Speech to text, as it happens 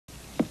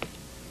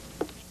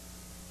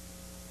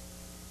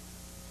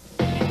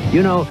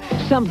You know,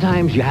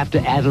 sometimes you have to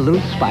add a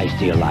little spice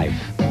to your life.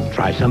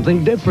 Try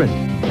something different.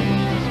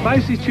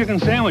 Spicy chicken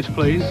sandwich,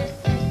 please.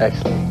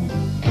 Excellent.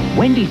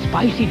 Wendy's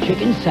Spicy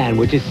Chicken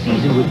Sandwich is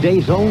seasoned with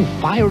Dave's own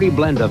fiery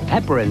blend of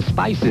pepper and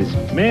spices.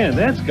 Man,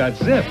 that's got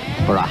zip.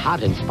 For a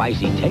hot and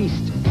spicy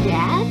taste.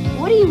 Dad,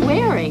 what are you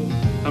wearing?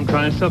 I'm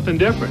trying something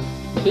different.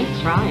 Keep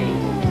trying.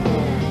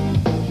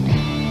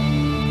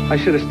 I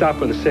should have stopped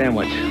with a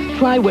sandwich.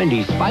 Try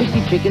Wendy's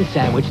Spicy Chicken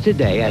Sandwich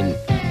today and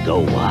go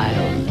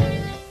wild.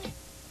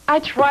 I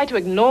try to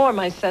ignore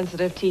my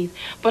sensitive teeth,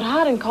 but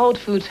hot and cold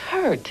foods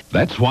hurt.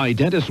 That's why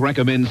dentists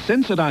recommend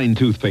Sensodyne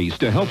Toothpaste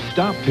to help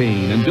stop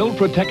pain and build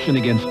protection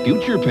against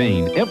future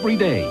pain every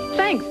day.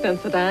 Thanks,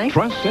 Sensodyne.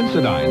 Trust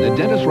Sensodyne, the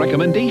dentist's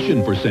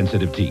recommendation for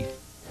sensitive teeth.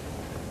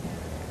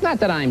 Not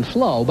that I'm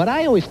slow, but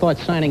I always thought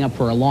signing up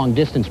for a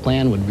long-distance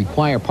plan would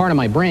require part of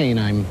my brain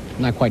I'm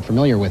not quite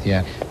familiar with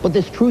yet. But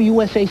this True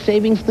USA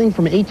savings thing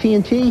from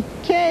AT&T,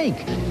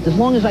 cake! As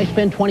long as I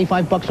spend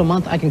 $25 a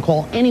month, I can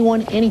call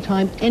anyone,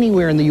 anytime,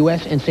 anywhere in the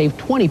U.S. and save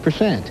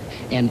 20%.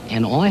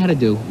 And all I had to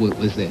do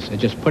was this. I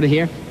just put it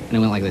here, and I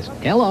went like this.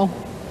 Hello.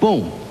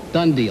 Boom.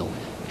 Done deal.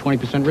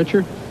 20%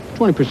 richer,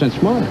 20%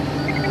 smarter.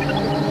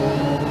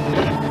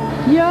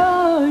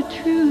 Your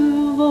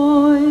true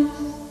voice.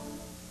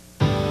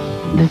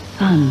 The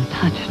sun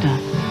touched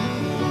us.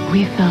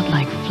 We felt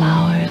like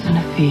flowers in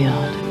a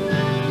field.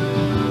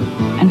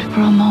 And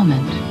for a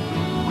moment,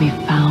 we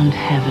found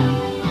heaven.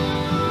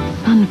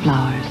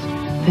 Sunflowers,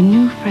 the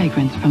new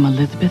fragrance from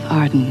Elizabeth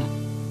Arden.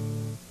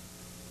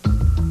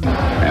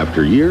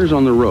 After years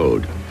on the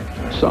road,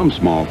 some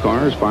small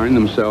cars find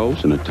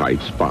themselves in a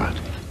tight spot.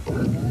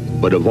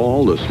 But of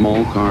all the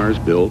small cars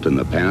built in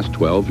the past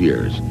 12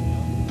 years,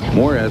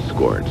 more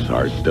Escorts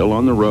are still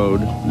on the road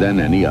than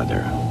any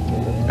other.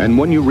 And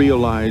when you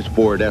realize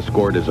Ford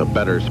Escort is a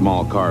better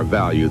small car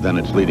value than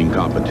its leading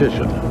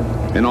competition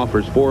and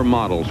offers 4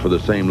 models for the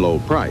same low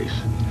price,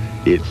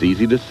 it's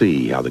easy to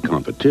see how the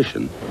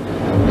competition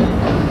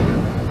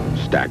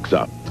stacks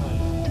up.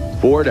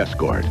 Ford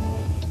Escort.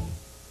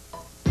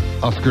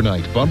 Oscar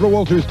night. Barbara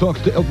Walters talks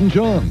to Elton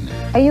John.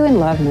 Are you in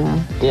love now?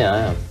 Yeah, I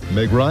am.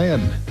 Meg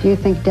Ryan. Do you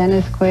think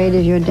Dennis Quaid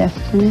is your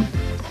destiny?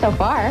 So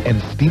far.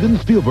 And Steven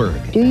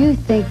Spielberg. Do you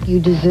think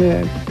you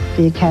deserve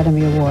the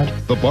Academy Award?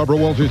 The Barbara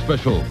Walters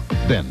special.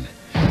 Then,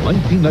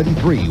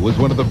 1993 was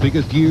one of the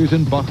biggest years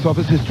in box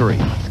office history.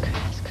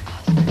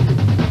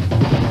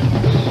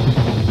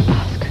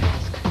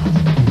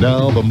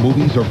 Now the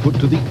movies are put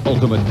to the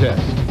ultimate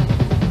test.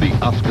 The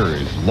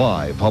Oscars,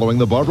 live following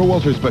the Barbara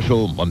Walters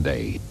special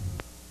Monday.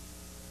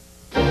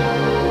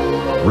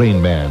 Rain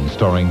Man,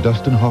 starring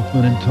Dustin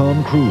Hoffman and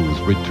Tom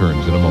Cruise,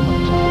 returns in a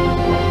moment.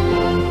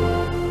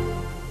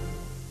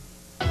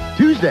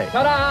 Tuesday,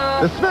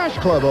 Ta-da! the Smash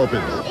Club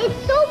opens. It's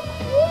so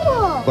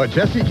cool. But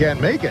Jesse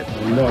can't make it.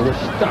 No, we're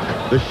stuck.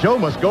 The show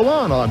must go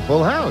on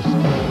Full House.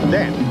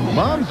 Then,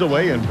 Mom's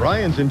away and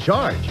Brian's in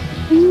charge.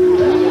 Do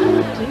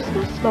you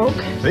smell smoke?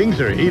 Things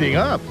are heating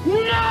up. No!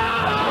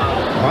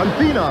 On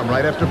Phenom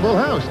right after Full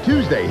House,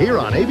 Tuesday, here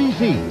on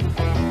ABC.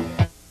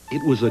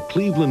 It was a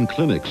Cleveland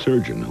Clinic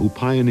surgeon who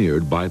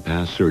pioneered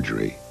bypass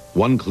surgery.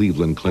 One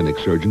Cleveland Clinic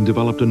surgeon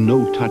developed a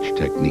no-touch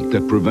technique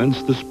that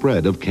prevents the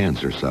spread of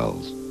cancer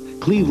cells.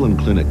 Cleveland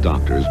Clinic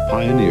doctors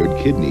pioneered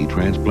kidney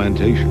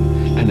transplantation,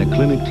 and a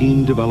clinic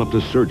team developed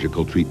a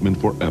surgical treatment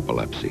for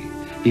epilepsy.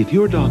 If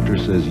your doctor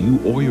says you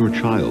or your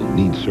child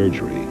needs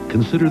surgery,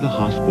 consider the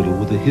hospital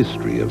with a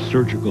history of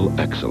surgical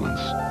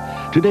excellence.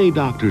 Today,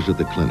 doctors at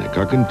the clinic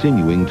are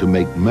continuing to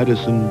make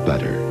medicine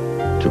better,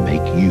 to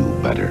make you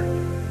better.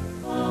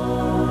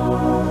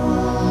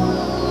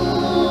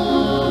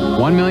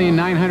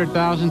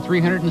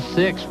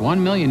 1,900,306,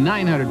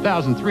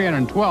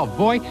 1,900,312.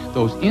 Boy,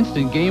 those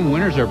instant game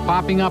winners are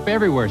popping up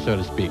everywhere, so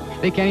to speak.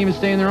 They can't even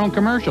stay in their own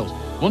commercials.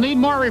 We'll need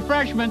more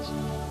refreshments.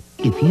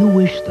 If you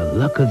wish the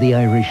luck of the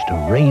Irish to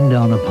rain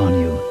down upon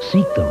you,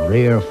 seek the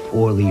rare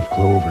 4-leaf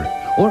clover.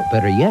 Or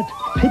better yet,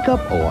 pick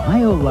up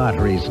Ohio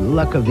Lottery's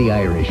Luck of the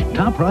Irish.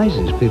 Top prize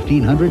is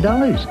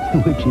 $1,500,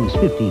 which is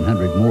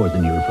 $1,500 more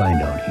than you'll find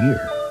out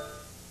here.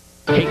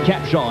 Kate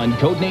Capshaw and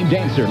Codename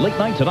Dancer, late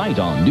night tonight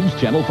on News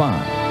Channel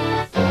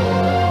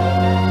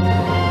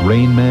 5.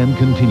 Rain Man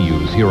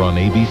continues here on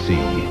ABC.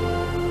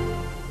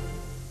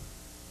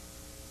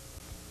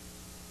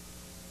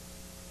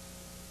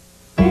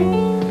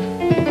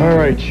 All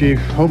right,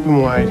 Chief,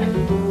 open wide.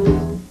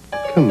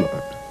 Come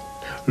on.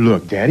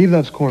 Look, Daddy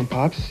loves corn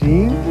pops,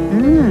 see?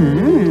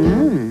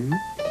 And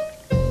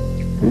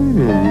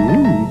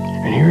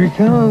here he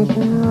comes.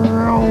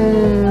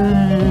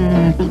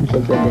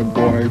 Such a good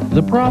boy.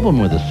 The problem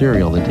with a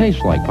cereal that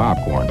tastes like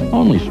popcorn,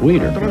 only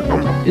sweeter,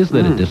 is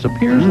that it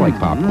disappears like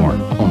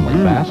popcorn, only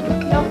faster.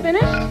 Y'all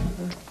finished?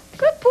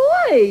 Good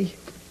boy.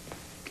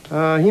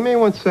 He may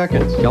want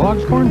seconds.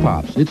 Kellogg's Corn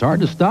Pops. It's hard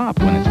to stop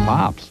when it's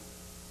Pops.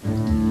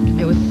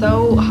 It was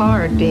so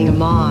hard being a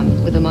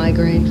mom with a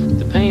migraine.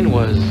 The pain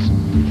was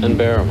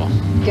Unbearable.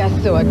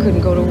 Guess so I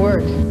couldn't go to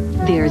work.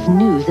 There's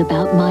news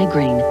about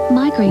migraine.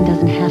 Migraine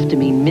doesn't have to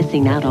mean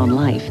missing out on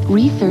life.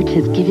 Research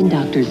has given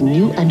doctors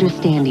new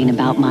understanding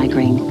about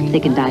migraine. They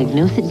can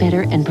diagnose it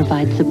better and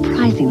provide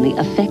surprisingly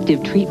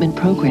effective treatment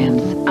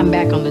programs. I'm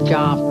back on the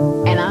job,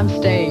 and I'm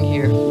staying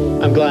here.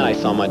 I'm glad I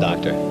saw my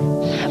doctor.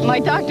 My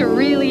doctor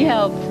really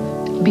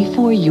helped.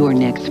 Before your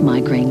next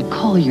migraine,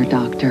 call your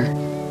doctor.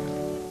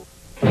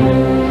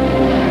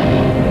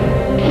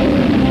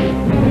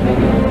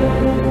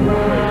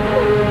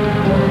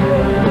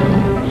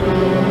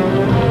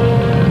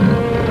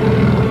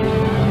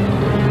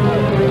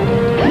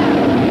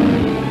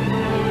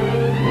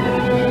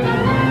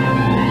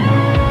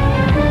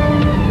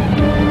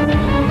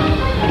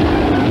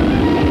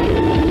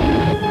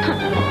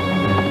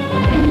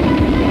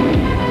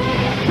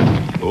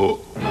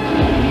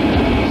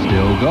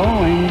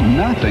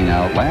 Nothing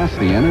outlasts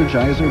the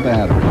Energizer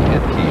Battery.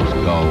 It keeps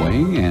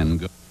going and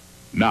going.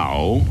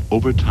 Now,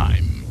 over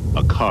time,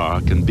 a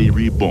car can be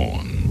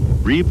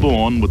reborn.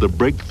 Reborn with a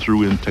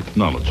breakthrough in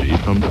technology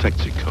from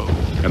Texaco.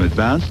 An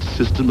advanced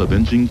system of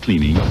engine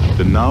cleaning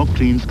that now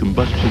cleans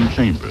combustion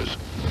chambers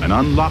and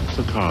unlocks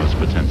a car's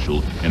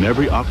potential in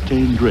every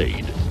octane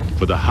grade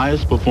for the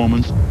highest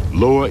performance,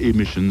 lower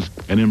emissions,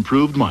 and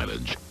improved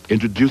mileage.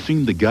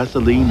 Introducing the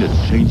gasoline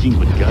that's changing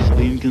what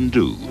gasoline can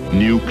do.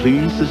 New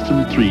Clean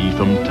System 3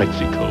 from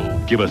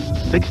Texaco. Give us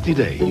 60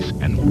 days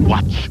and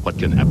watch what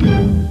can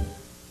happen.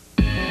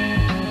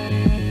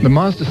 The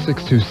Mazda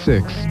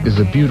 626 is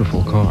a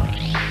beautiful car.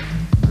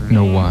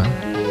 Know why?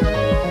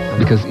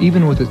 Because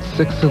even with its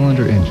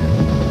 6-cylinder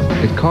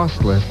engine, it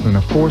costs less than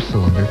a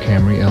 4-cylinder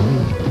Camry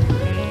LE.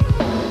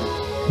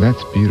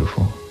 That's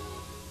beautiful.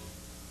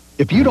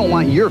 If you don't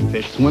want your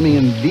fish swimming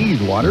in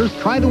these waters,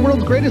 try the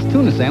world's greatest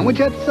tuna sandwich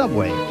at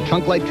Subway.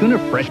 Chunk-like tuna,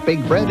 fresh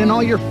baked bread, and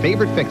all your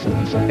favorite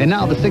fixings. And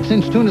now the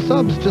 6-inch tuna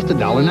sub's just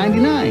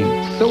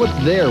 $1.99. So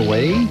it's their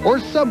way, or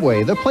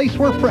Subway, the place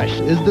where fresh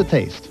is the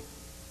taste.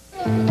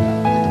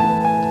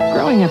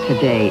 Growing up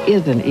today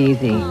isn't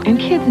easy, and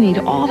kids need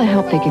all the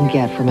help they can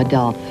get from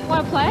adults.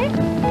 Want to play?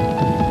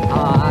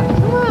 Aw,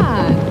 come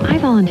on. I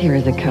volunteer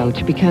as a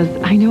coach because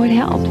I know it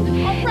helps.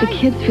 The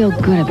kids feel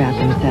good about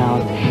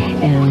themselves,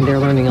 and they're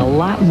learning a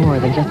lot more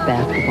than just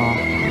basketball.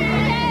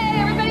 Hey,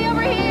 everybody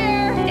over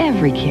here!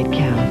 Every kid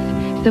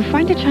counts. So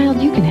find a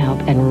child you can help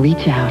and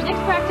reach out.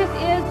 Next practice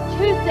is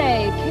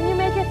Tuesday. Can you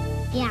make it?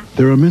 Yeah.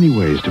 There are many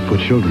ways to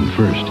put children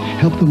first.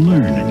 Help them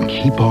learn and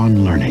keep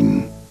on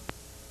learning.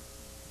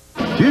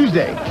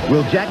 Tuesday,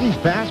 will Jackie's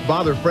past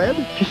bother Fred?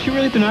 Has she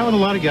really been out with a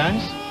lot of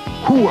guys?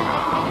 Hooah!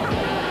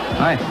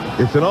 Hi.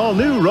 It's an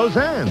all-new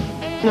Roseanne.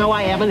 No,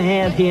 I haven't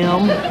had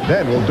him.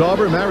 Then will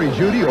Dauber marry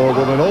Judy, or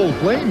will an old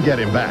flame get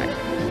him back?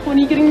 When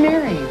are you getting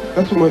married?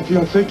 That's what my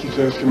fiancé keeps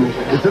asking me.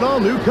 It's an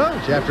all-new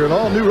Coach after an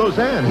all-new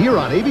Roseanne here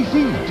on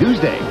ABC,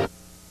 Tuesday.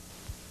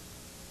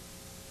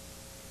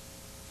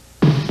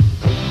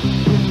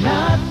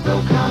 Not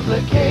so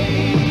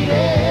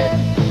complicated.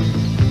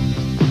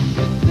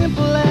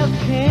 Simple as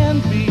can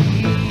be.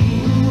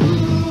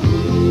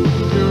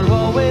 You're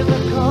always a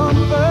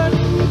comfort.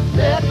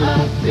 Set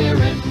my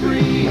spirit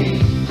free.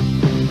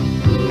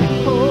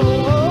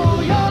 Oh,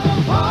 you're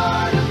the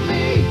part of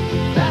me.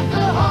 That's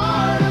the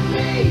heart of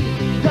me.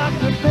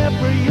 Dr.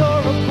 Pepper, you're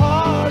a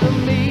part of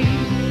me.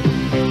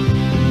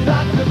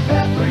 Dr.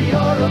 Pepper, you're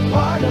a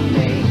part of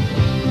me.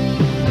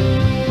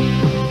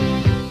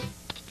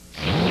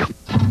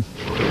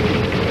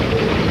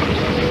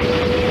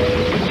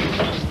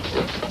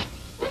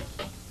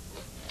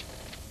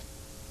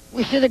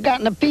 We should have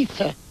gotten a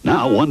pizza.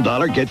 Now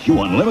 $1 gets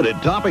you unlimited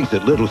toppings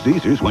at Little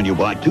Caesars when you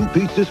buy 2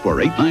 pizzas for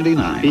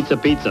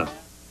 $8.99. Pizza.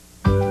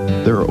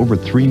 There are over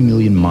 3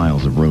 million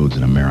miles of roads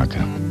in America.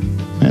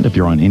 And if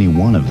you're on any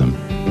one of them,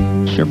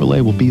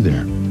 Chevrolet will be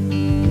there.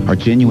 Our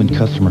genuine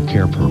customer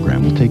care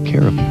program will take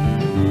care of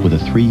you with a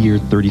 3-year,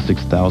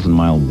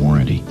 36,000-mile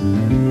warranty,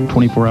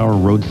 24-hour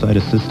roadside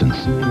assistance,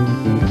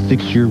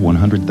 6-year,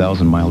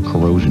 100,000-mile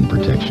corrosion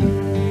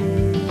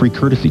protection, free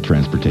courtesy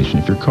transportation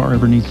if your car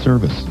ever needs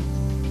service,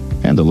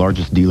 and the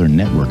largest dealer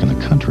network in the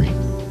country.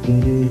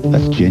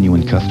 That's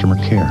genuine customer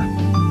care.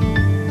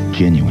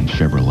 Genuine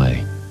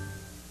Chevrolet.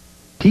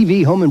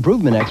 TV home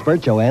improvement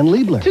expert Joanne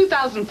Liebler.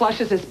 2000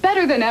 Flushes is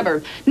better than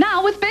ever.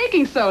 Now with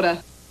baking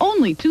soda.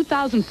 Only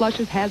 2000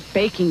 Flushes has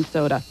baking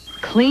soda.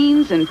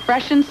 Cleans and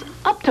freshens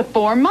up to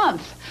 4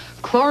 months.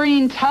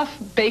 Chlorine tough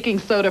baking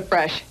soda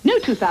fresh. New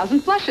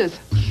 2000 Flushes.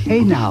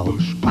 Hey now,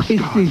 I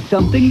see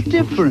something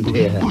different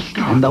here.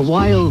 And the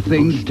wild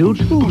things do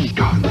too.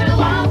 Where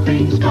wild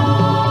things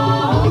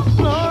go,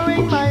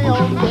 exploring my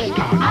own way.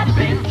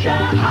 Adventure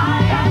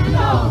high and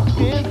low.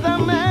 Here's the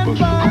man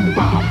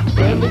from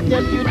every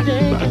step you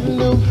take is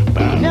new.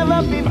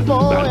 Never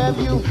before have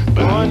you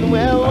gone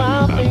where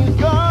wild things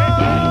go.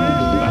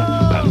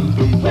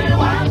 Where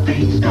wild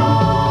things go.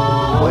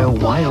 Where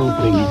wild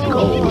things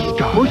go.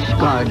 Busch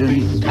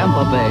Gardens,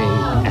 Tampa Bay,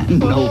 and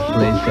no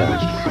place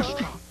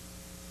else.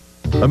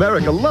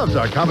 America loves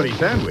our comedy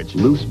sandwich.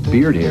 Loose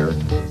beard hair.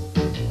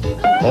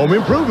 Home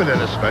Improvement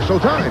at a special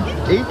time,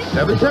 8,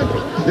 7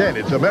 Central. Then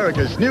it's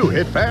America's new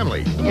hit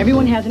family.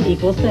 Everyone has an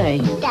equal say.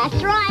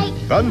 That's right.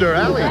 Thunder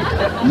Alley.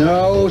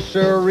 No,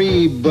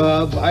 sirree,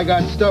 bub. I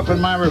got stuff in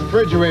my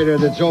refrigerator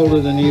that's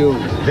older than you.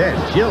 Then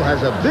Jill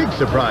has a big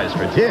surprise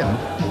for Tim.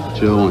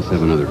 Jill wants to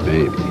have another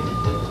baby.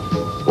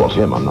 Well,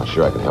 Tim, I'm not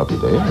sure I can help you,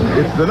 Dave.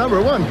 It's the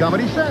 #1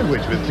 comedy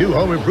sandwich with 2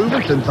 Home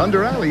Improvements and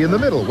Thunder Alley in the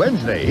middle,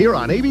 Wednesday, here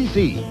on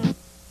ABC.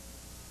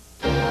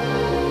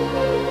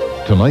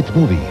 Tonight's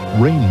movie,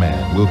 Rain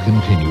Man, will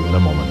continue in a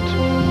moment.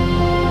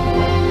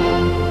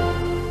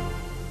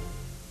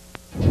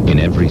 In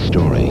every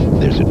story,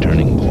 there's a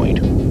turning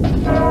point.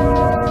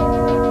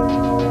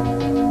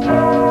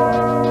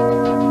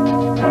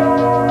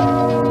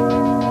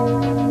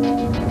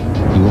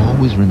 You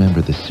always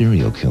remember the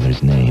serial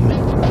killer's name.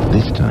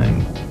 This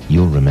time,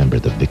 you'll remember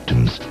the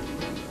victims.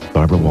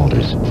 Barbara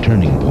Walters,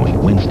 Turning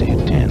Point, Wednesday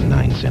at 10,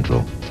 9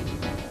 Central.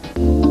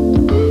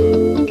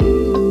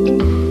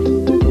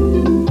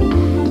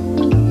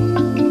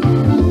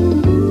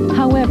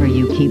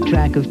 Keep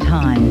track of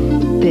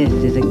time. This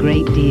is a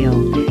great deal.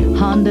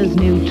 Honda's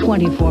new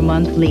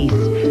 24-month lease.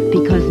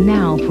 Because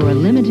now, for a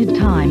limited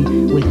time,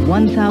 with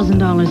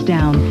 $1,000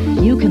 down,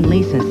 you can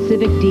lease a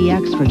Civic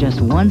DX for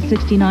just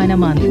 $169 a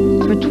month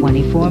for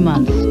 24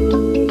 months.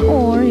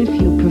 Or, if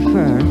you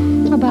prefer,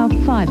 about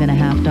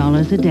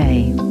 $5.50 a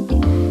day.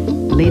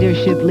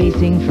 Leadership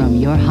leasing from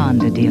your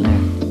Honda dealer.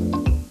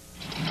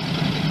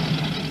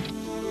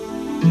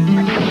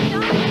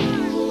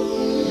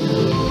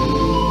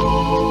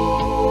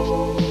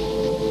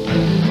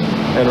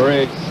 And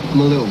Riggs, I'm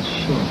a little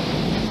short.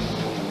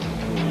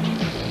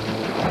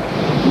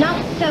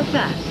 Not so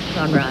fast,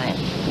 Conrad.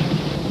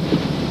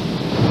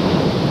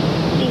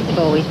 These have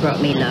always brought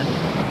me luck.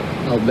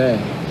 How bad?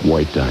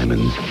 White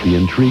Diamonds, the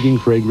intriguing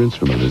fragrance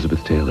from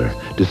Elizabeth Taylor.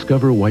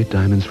 Discover White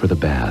Diamonds for the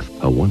bath,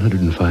 a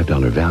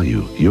 $105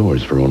 value,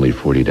 yours for only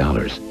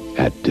 $40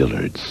 at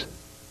Dillard's.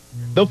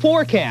 The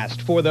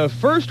forecast for the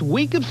first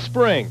week of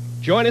spring.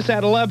 Join us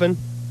at 11.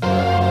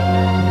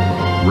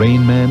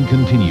 Rain Man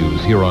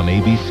continues here on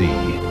ABC.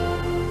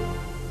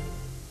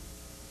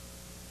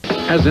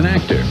 As an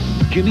actor,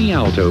 Jimmy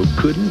Alto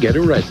couldn't get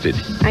arrested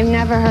I've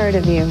never heard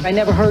of you. I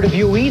never heard of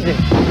you either.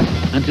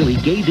 until he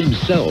gave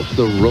himself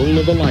the role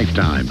of a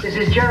lifetime. This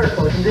is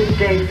Jericho. From this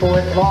day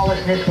forth,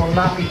 lawlessness will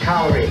not be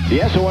tolerated.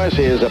 The SOS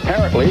is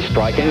apparently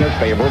striking a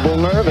favorable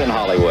nerve in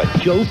Hollywood.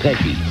 Joe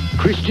Pesci,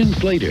 Christian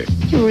Slater,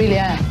 You really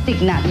are a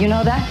thick nut, you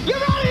know that? You're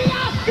on the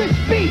Oscar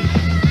speech!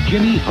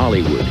 Jimmy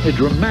Hollywood, a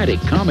dramatic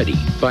comedy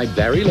by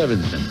Barry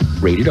Levinson.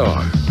 Rated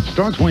R.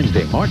 Starts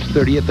Wednesday, March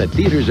 30th at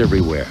theaters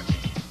everywhere.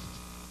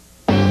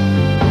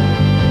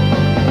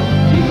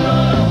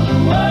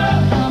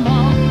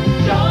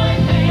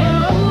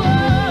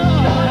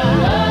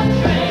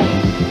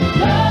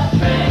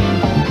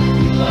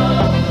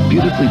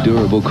 Beautifully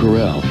durable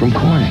Corelle from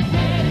Corning.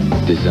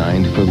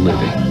 Designed for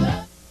living.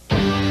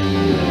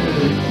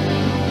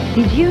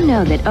 Did you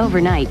know that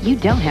overnight you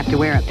don't have to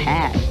wear a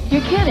pad?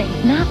 You're kidding.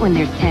 Not when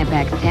there's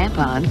Tampax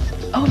tampons.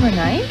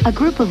 Overnight? A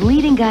group of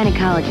leading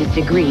gynecologists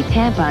agree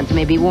tampons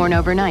may be worn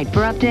overnight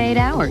for up to 8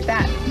 hours.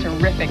 That's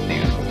terrific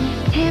news.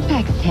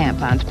 Tampax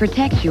tampons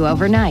protect you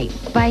overnight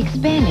by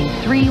expanding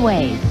 3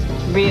 ways.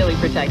 Really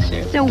protects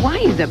you. So why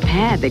use a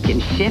pad that can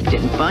shift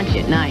and bunch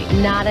at night?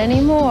 Not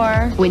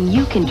anymore. When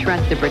you can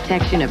trust the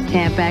protection of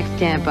Tampax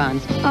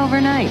tampons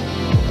overnight.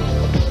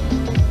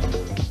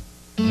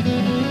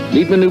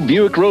 Meet my new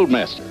Buick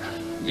Roadmaster.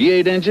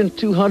 V8 engine,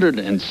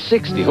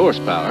 260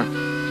 horsepower.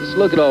 Just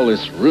look at all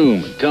this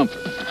room and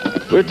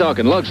comfort. We're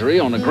talking luxury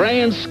on a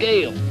grand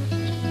scale.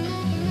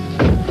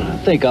 I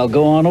think I'll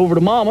go on over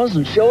to Mama's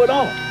and show it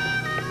off.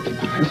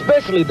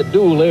 Especially the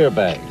dual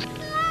airbags.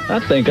 I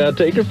think I'll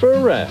take her for a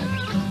ride.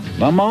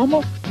 My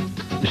mama,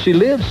 she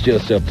lives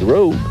just up the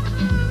road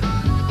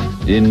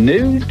in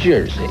New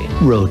Jersey.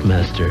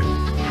 Roadmaster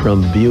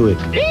from Buick,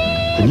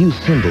 the new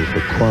symbol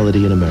for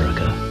quality in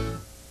America.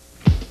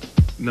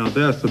 Now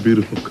that's a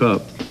beautiful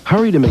cup.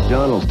 Hurry to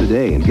McDonald's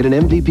today and get an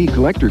MVP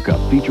Collector Cup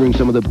featuring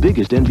some of the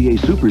biggest NBA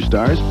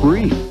superstars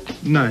free.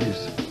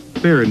 Nice.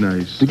 Very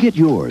nice. To get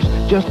yours,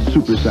 just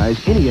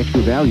supersize any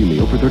extra value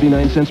meal for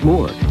 39 cents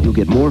more. You'll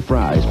get more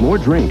fries, more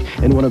drink,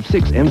 and one of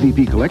 6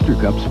 MVP Collector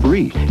Cups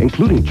free,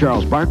 including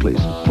Charles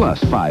Barkley's,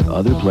 plus 5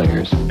 other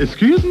players.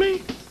 Excuse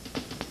me?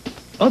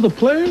 Other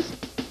players?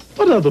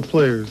 What other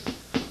players?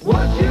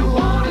 What you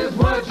want is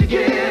what you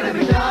get at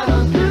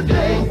McDonald's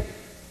today.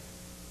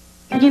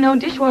 You know,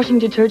 dishwashing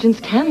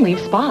detergents can leave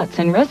spots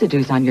and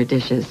residues on your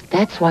dishes.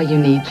 That's why you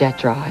need Jet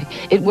Dry.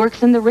 It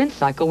works in the rinse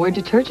cycle where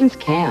detergents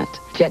can't.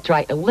 Jet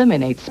Dry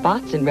eliminates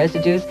spots and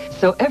residues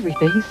so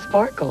everything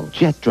sparkles.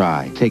 Jet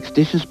Dry takes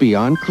dishes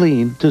beyond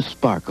clean to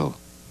sparkle.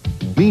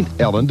 Meet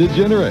Ellen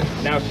DeGeneres.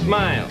 Now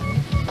smile.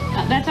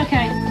 That's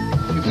okay.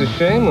 It's a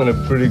shame when a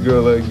pretty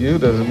girl like you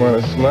doesn't want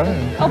to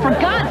smile. Oh, for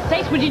God's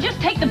sakes, would you just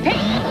take the pic?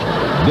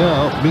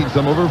 Now, meet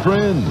some of her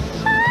friends.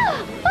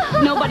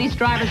 Nobody's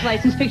driver's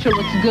license picture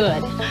looks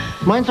good.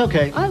 Mine's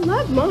okay. I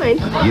love mine.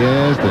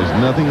 Yes,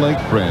 there's nothing like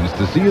friends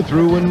to see you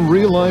through when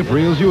real life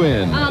reels you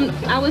in.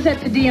 I was at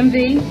the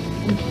DMV.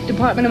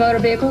 Department of Motor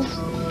Vehicles?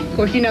 Of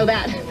course, you know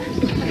that.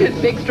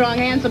 Big, strong,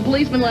 handsome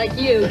policeman like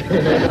you.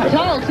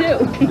 Tall,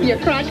 too. Your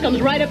crotch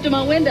comes right up to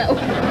my window.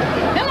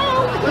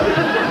 Hello!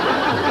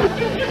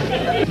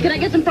 Can I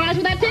get some fries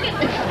with that ticket?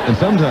 And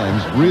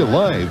sometimes real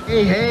life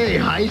Hey,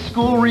 high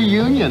school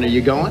reunion. Are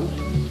you going?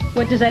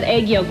 What does that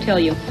egg yolk tell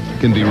you?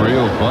 can be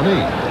real funny.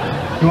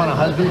 You want a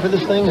husband for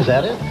this thing? Is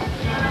that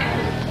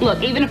it?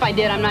 Look, even if I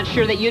did, I'm not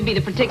sure that you'd be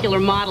the particular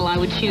model I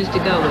would choose to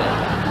go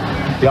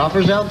with. The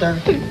offer's out there.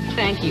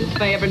 Thank you.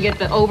 If I ever get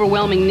the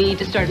overwhelming need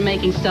to start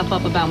making stuff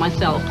up about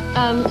myself.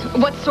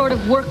 What sort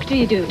of work do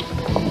you do?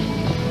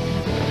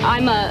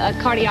 I'm a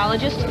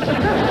cardiologist.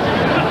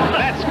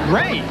 That's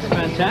great.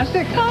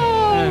 Fantastic.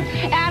 Oh,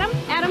 Adam,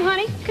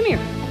 honey, come here.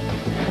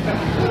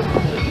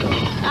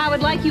 I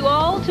would like you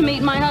all to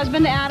meet my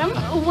husband, Adam.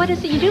 What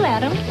is it you do,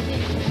 Adam?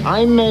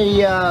 I'm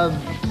a,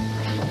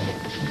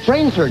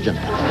 brain surgeon.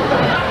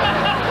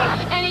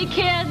 Any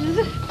kids?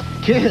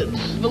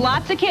 Kids.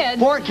 Lots of kids.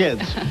 4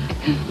 kids.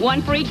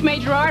 One for each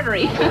major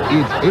artery. It's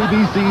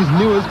ABC's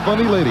newest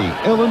funny lady,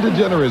 Ellen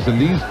DeGeneres, and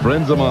These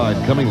Friends of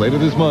Mine, coming later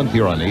this month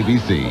here on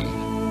ABC.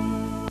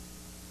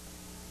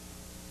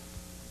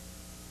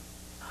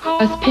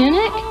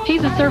 Pinnock?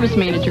 He's a service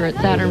manager at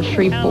Saturn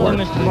Shreveport. Hello,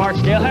 Mr.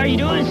 Marchdale. How are you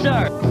doing,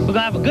 sir? We're going to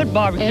have a good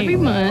barbecue. Every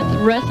month,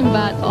 Russ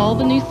invites all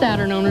the new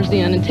Saturn owners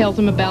in and tells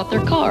them about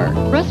their car.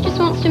 Russ just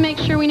wants to make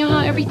sure we know how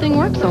everything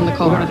works on the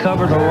car. We're going to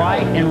cover the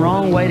right and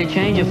wrong way to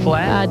change a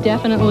flat. I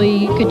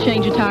definitely could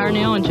change a tire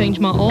now and change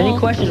my oil. Any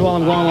questions while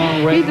I'm going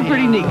along, Ray? He's a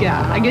pretty neat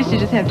guy. I guess you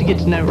just have to get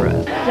to know Russ.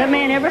 Does that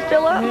man ever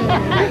fill up?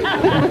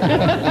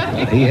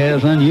 He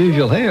has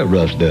unusual hair,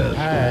 Russ does.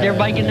 Did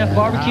everybody get enough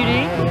barbecue to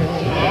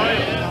eat?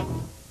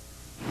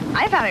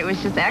 I thought it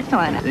was just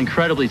excellent.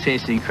 Incredibly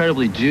tasty,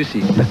 incredibly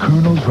juicy. The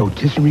Colonel's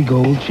Rotisserie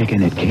Gold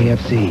Chicken at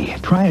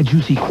KFC. Try a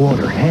juicy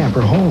quarter, half,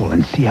 or whole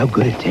and see how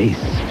good it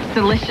tastes.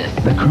 Delicious.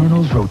 The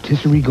Colonel's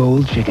Rotisserie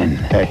Gold Chicken.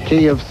 At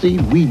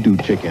KFC, we do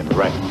chicken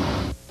right.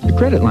 The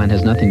credit line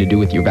has nothing to do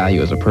with your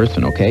value as a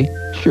person, okay?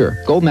 Sure,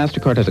 Gold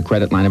MasterCard has a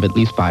credit line of at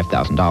least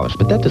 $5,000,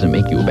 but that doesn't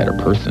make you a better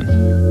person.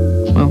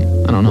 Well,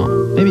 I don't know.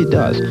 Maybe it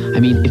does. I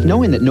mean, if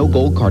knowing that no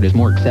Gold card is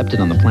more accepted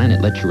on the planet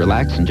lets you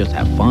relax and just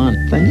have fun,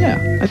 then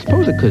yeah, I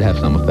suppose it could have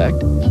some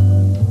effect.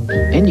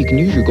 And you can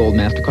use your Gold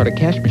MasterCard at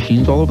cash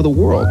machines all over the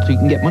world, so you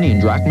can get money in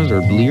drachmas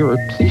or lire or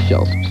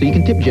seashells, so you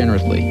can tip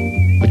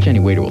generously. Which any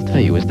waiter will tell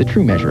you is the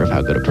true measure of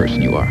how good a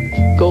person you are.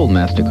 Gold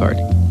MasterCard.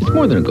 It's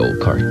more than a gold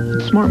card.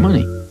 It's smart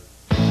money.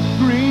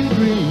 Green,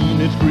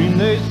 green, it's green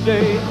they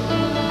say.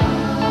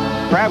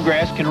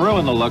 Crabgrass can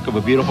ruin the look of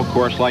a beautiful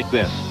course like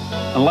this,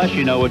 unless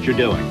you know what you're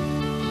doing.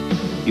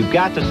 You've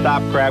got to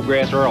stop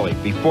crabgrass early,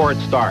 before it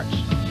starts.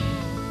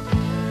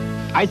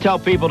 I tell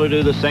people to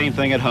do the same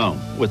thing at home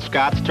with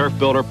Scott's Turf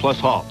Builder Plus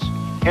Halts.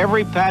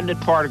 Every patented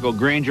particle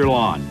greens your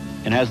lawn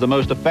and has the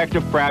most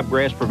effective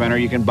crabgrass preventer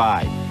you can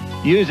buy.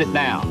 Use it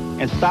now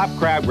and stop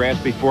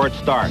crabgrass before it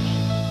starts.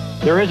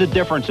 There is a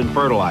difference in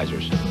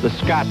fertilizers, the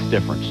Scott's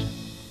difference.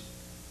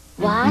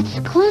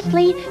 Watch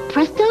closely.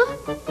 Presto.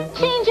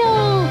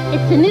 Change-o!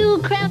 It's the new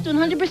Kraft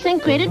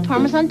 100% grated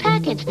Parmesan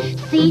package.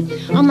 See,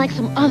 unlike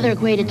some other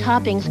grated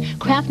toppings,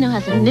 Kraft now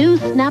has a new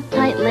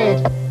snap-tight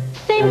lid.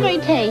 Same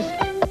great taste.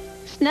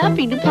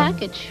 Snappy to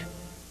package.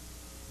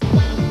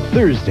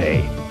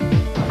 Thursday.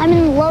 I'm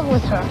in love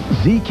with her.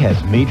 Zeke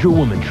has major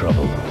woman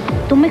trouble.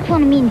 Don't make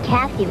fun of me and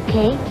Kathy,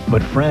 okay?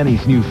 But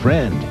Franny's new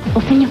friend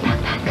Open your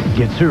backpack.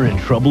 gets her in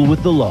trouble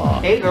with the law.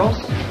 Hey, girls.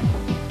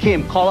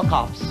 Kim, call the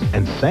cops.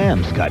 And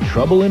Sam's got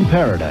trouble in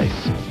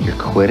paradise. You're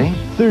quitting?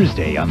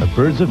 Thursday on the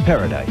Birds of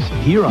Paradise,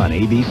 here on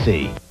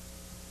ABC.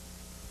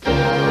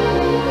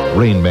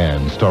 Rain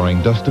Man,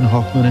 starring Dustin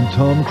Hoffman and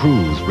Tom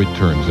Cruise,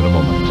 returns in a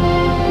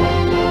moment.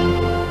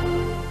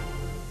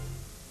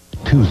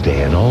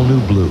 Tuesday, an all-new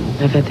Blue.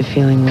 I've had the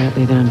feeling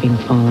lately that I'm being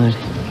followed.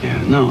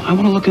 Yeah, no, I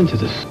want to look into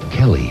this.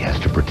 Kelly has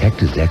to protect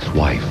his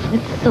ex-wife.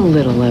 It's a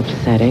little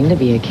upsetting to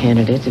be a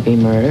candidate to be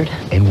murdered.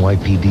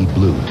 NYPD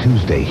Blue,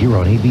 Tuesday, here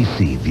on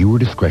ABC. Viewer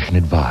discretion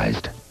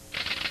advised.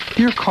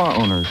 Dear car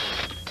owners,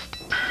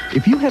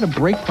 if you had a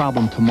brake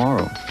problem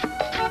tomorrow,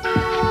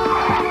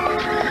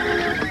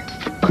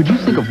 could you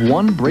think of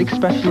one brake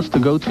specialist to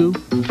go to?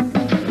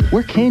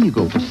 Where can you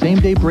go for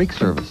same-day brake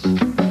service?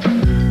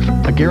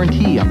 A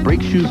guarantee on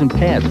brake shoes and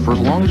pads for as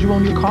long as you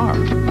own your car.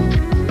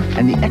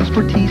 And the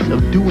expertise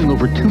of doing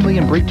over 2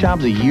 million brake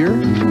jobs a year?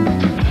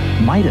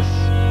 Midas.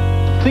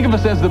 Think of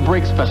us as the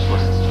brake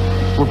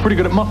specialists. We're pretty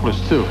good at mufflers,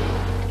 too.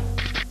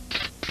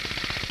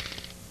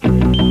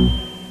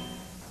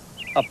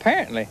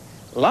 Apparently,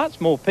 lots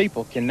more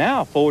people can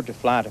now afford to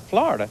fly to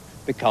Florida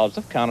because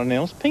of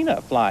Continental's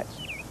peanut flights.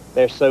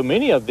 There's so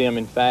many of them,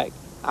 in fact,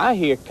 I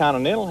hear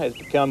Continental has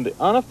become the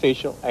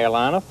unofficial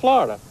airline of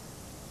Florida.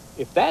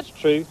 If that's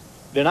true,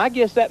 then I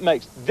guess that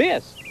makes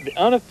this the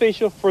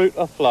unofficial fruit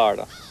of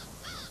Florida.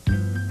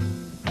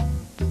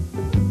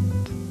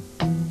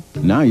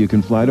 Now you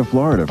can fly to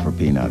Florida for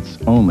peanuts,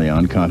 only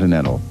on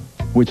Continental,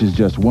 which is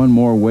just one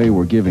more way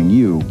we're giving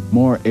you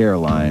more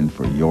airline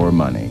for your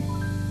money.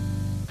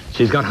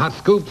 She's got hot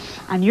scoops.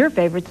 On your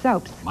favorite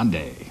soaps.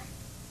 Monday.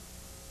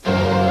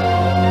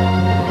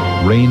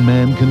 Rain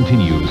Man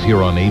continues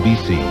here on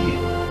ABC.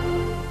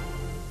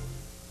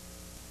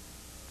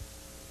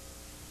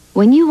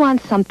 When you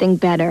want something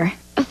better,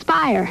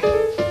 aspire.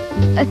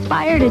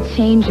 Aspire to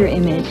change your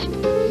image.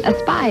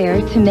 Aspire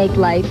to make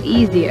life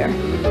easier.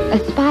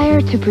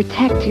 Aspire to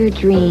protect your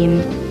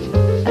dreams.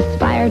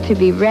 Aspire to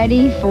be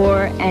ready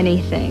for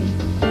anything.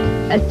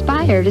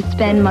 Aspire to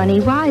spend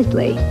money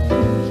wisely.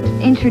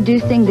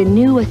 Introducing the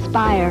new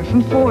Aspire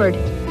from Ford,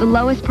 the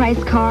lowest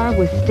priced car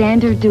with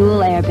standard dual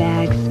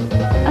airbags.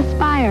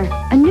 Aspire,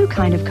 a new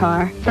kind of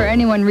car for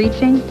anyone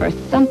reaching for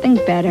something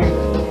better.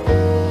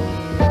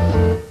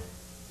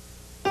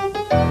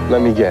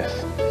 Let me guess.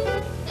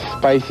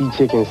 Spicy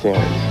chicken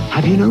sandwich.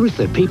 Have you noticed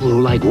that people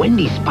who like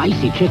Wendy's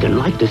spicy chicken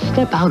like to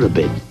step out a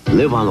bit,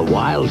 live on the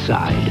wild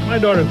side? My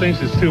daughter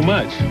thinks it's too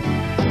much.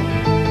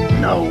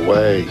 No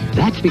way.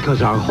 That's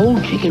because our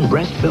whole chicken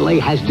breast fillet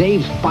has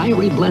Dave's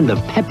fiery blend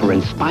of pepper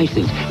and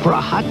spices for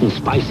a hot and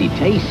spicy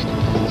taste.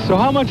 So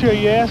how much are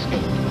you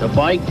asking? The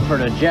bike for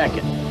the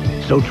jacket.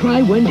 So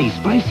try Wendy's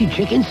spicy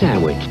chicken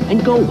sandwich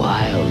and go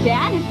wild.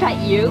 Dad, is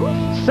that you?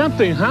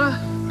 Something, huh?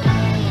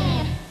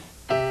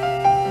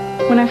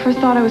 When I first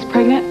thought I was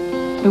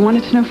pregnant, we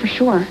wanted to know for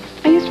sure.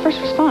 I used first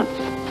response.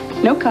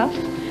 No cuffs.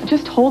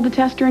 Just hold the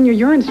tester in your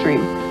urine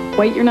stream.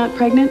 White, you're not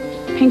pregnant.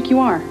 Pink, you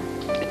are.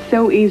 It's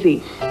so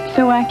easy.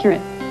 So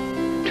accurate.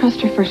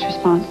 Trust your first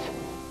response.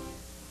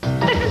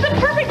 This is the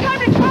perfect time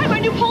to try my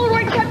new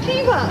Polaroid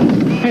Captiva.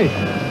 Hey,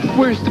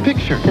 where's the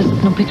picture? There's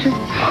no picture?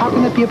 How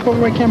can that be a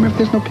Polaroid camera if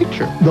there's no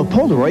picture? The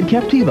Polaroid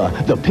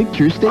Captiva. The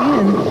pictures stay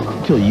in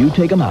till you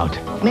take them out.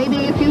 Maybe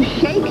if you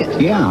shake it.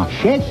 Yeah,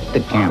 shake the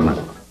camera.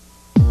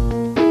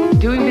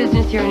 Doing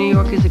business here in New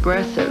York is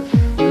aggressive.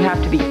 You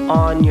have to be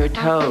on your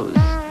toes,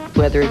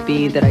 whether it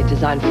be that I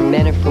design for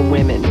men or for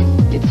women.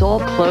 It's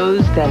all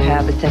clothes that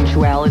have a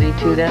sensuality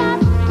to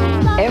them.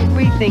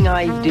 Everything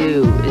I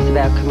do is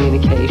about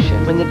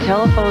communication. When the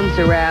telephones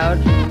are out,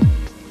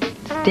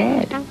 it's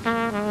dead.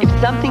 If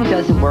something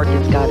doesn't work,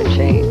 it's got to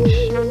change.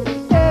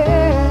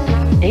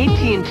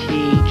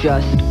 AT&T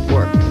just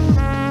works.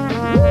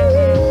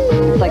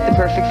 It's like the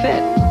perfect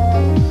fit.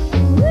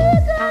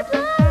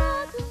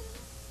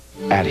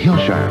 At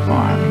Hillshire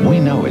Farm, we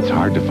know it's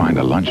hard to find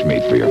a lunch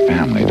meat for your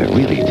family that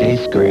really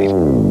tastes great,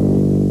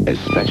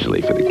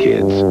 especially for the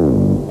kids.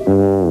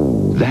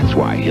 That's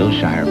why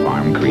Hillshire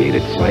Farm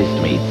created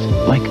sliced meats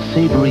like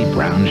savory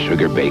brown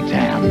sugar baked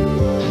ham,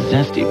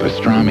 zesty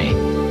pastrami,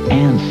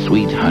 and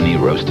sweet honey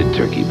roasted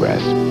turkey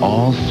breasts,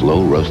 all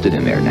slow roasted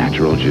in their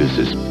natural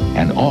juices,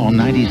 and all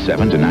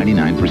 97 to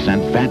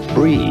 99%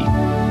 fat-free.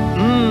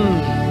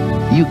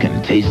 You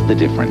can taste the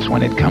difference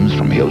when it comes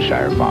from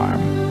Hillshire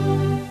Farm.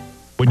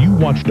 When you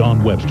watch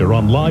Don Webster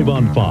on Live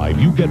on 5,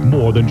 you get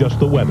more than just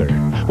the weather.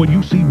 When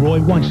you see Roy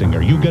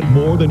Weisinger, you get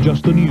more than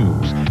just the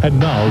news. And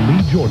now,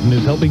 Lee Jordan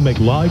is helping make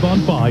Live on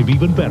 5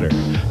 even better.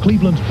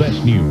 Cleveland's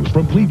best news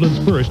from Cleveland's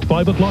first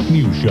 5 o'clock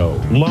news show,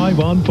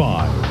 Live on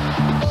 5.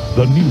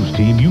 The news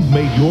team you've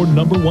made your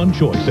 #1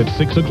 choice at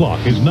 6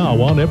 o'clock is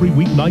now on every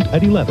weeknight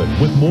at 11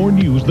 with more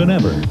news than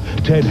ever.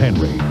 Ted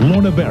Henry,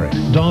 Lorna Barrett,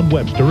 Don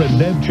Webster, and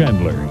Ned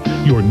Chandler.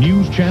 Your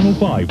News Channel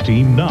 5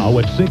 team now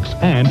at 6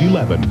 and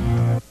 11.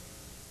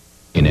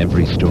 In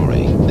every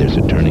story, there's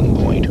a turning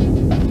point.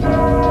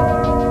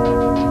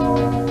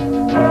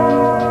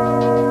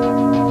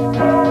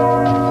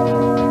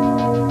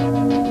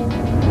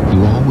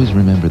 You always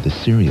remember the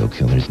serial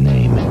killer's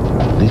name.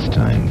 This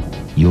time,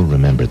 you'll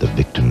remember the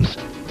victims.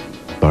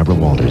 Barbara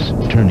Walters,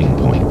 Turning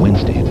Point,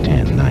 Wednesday at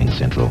 10, 9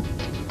 Central.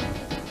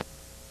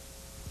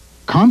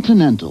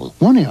 Continental.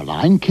 One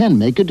airline can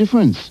make a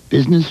difference.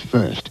 Business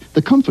first.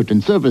 The comfort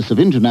and service of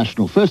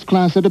international first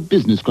class at a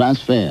business class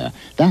fare.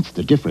 That's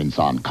the difference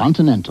on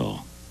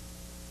Continental.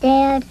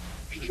 Dad,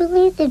 could you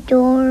leave the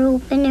door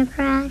open a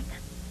crack?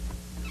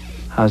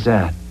 How's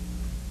that?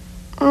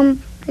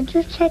 Could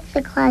you check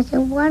the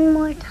closet one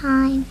more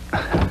time?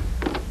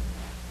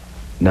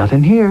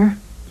 Nothing here.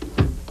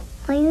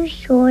 Are you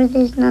sure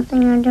there's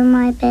nothing under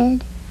my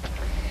bed?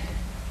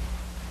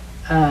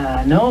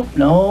 Nope,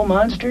 no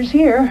monsters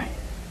here.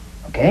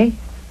 Okay?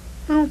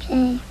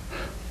 Okay.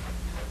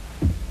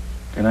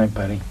 Good night,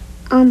 buddy.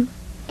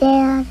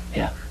 Dad?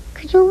 Yeah?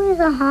 Could you leave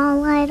the hall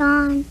light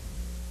on?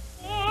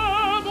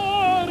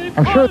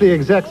 I'm sure the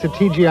execs at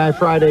TGI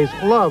Fridays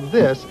love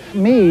this.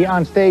 Me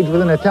on stage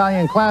with an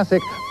Italian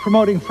classic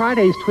promoting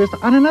Friday's twist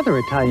on another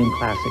Italian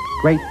classic.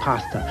 Great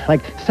pasta,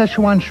 like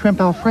Szechuan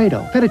shrimp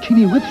Alfredo,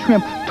 fettuccine with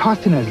shrimp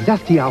tossed in a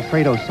zesty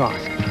Alfredo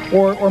sauce.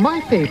 Or my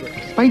favorite,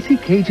 spicy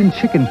Cajun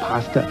chicken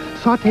pasta,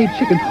 sautéed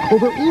chicken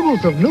over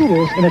oodles of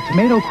noodles in a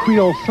tomato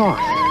Creole sauce.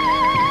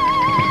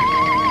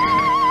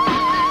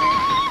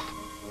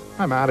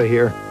 I'm out of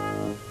here.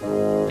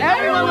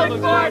 Everyone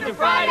looks forward to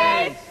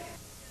Fridays.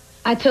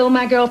 I told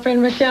my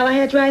girlfriend Rochelle I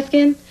had dry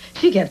skin.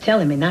 She kept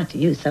telling me not to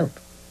use soap.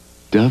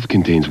 Dove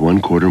contains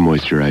 1/4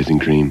 moisturizing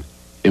cream.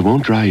 It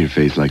won't dry your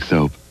face like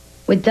soap.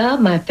 With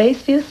Dove, my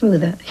face feels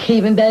smoother,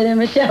 even better than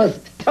Rochelle's.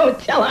 Don't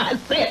tell her I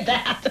said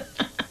that.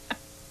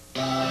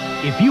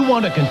 If you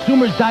want a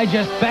Consumer's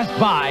Digest Best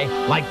Buy,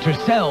 like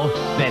Tercel,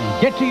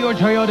 then get to your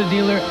Toyota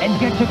dealer and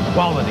get to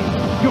quality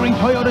during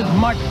Toyota's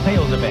March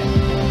sales event.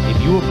 If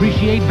you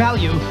appreciate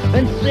value,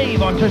 then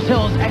save on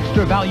Tercel's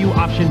Extra Value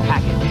Option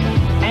Package.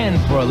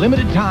 And for a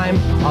limited time,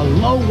 a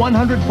low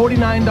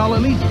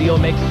 $149 lease deal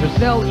makes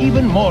Tercel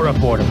even more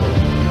affordable.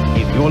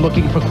 If you're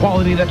looking for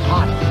quality that's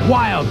hot,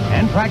 wild,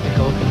 and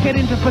practical, get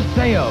into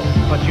Paseo.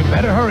 But you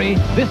better hurry.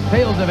 This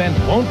sales event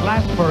won't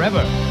last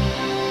forever.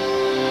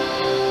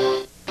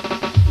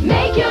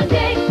 Make your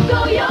day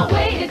go your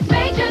way. It's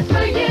made just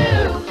for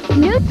you.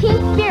 New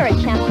Teen Spirit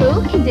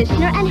shampoo,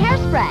 conditioner, and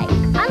hairspray.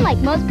 Unlike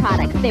most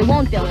products, they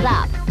won't build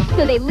up,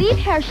 so they leave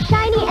hair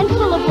shiny and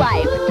full of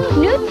life.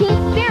 New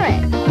Teen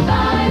Spirit.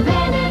 5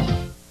 minutes.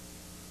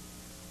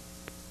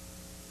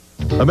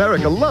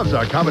 America loves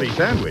our comedy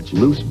sandwich.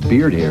 Loose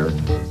beard hair.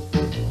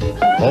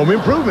 Home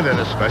improvement at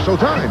a special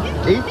time.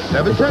 8,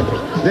 7 Central.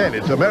 Then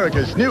it's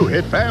America's new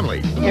hit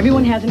family.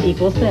 Everyone has an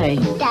equal say.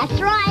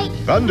 That's right.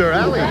 Thunder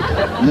Alley.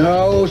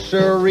 No,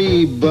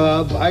 sirree,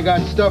 bub. I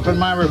got stuff in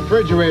my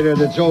refrigerator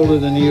that's older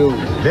than you.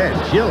 Then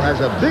Jill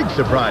has a big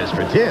surprise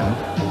for Tim.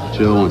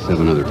 Jill wants to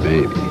have another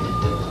baby.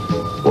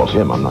 Well,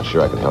 Tim, I'm not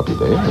sure I can help you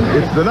there.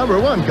 It's the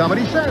 #1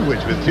 comedy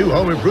sandwich with 2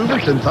 home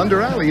improvements and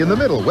Thunder Alley in the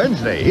middle,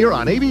 Wednesday, here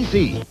on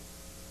ABC.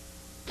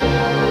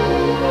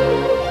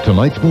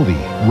 Tonight's movie,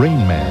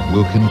 Rain Man,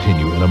 will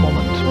continue in a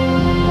moment.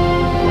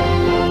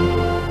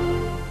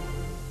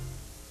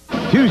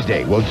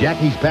 Tuesday, will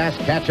Jackie's past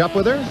catch up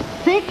with her?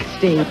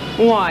 60.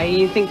 Why,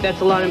 you think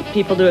that's a lot of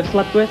people to have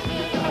slept with?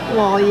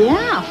 Well,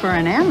 yeah, for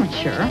an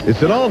amateur.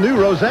 It's an all-new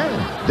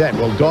Roseanne. Then,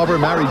 will Dauber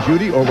marry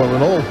Judy, or will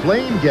an old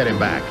flame get him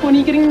back? When are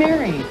you getting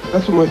married?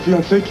 That's what my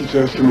fiancé keeps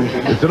asking me.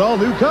 It's an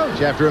all-new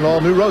Coach after an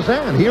all-new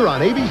Roseanne, here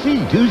on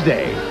ABC,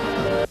 Tuesday.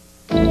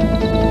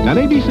 An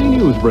ABC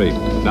News break.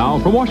 Now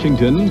from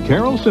Washington,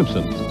 Carol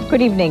Simpson.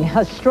 Good evening.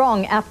 A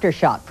strong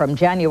aftershock from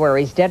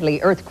January's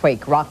deadly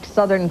earthquake rocked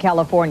Southern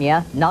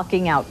California,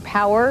 knocking out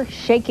power,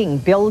 shaking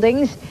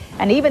buildings,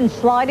 and even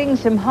sliding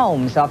some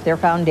homes off their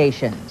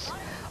foundations.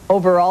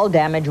 Overall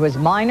damage was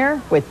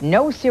minor, with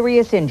no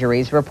serious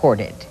injuries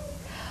reported.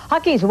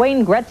 Hockey's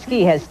Wayne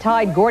Gretzky has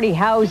tied Gordie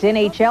Howe's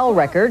NHL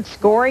record,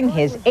 scoring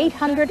his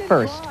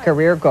 801st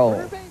career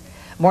goal.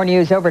 More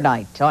news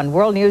overnight on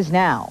World News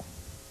Now.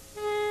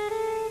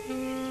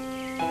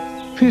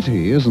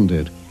 Pity, isn't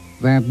it?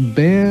 That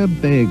bare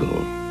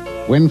bagel.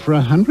 When for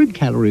 100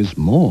 calories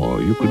more,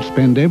 you could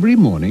spend every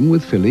morning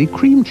with Philly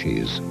cream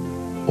cheese.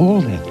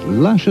 All that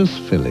luscious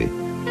Philly,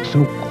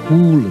 so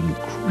cool and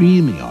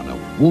creamy on a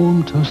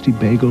warm, toasty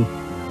bagel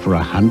for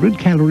 100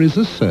 calories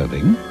a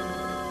serving.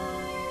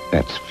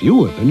 That's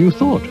fewer than you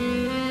thought.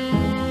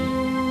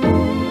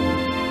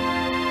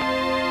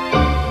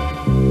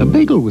 A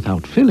bagel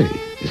without Philly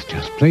is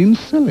just plain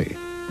silly.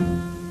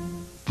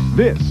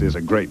 This is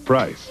a great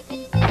price.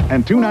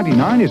 And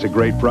 $2.99 is a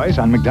great price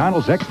on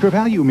McDonald's Extra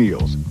Value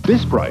Meals.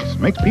 This price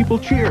makes people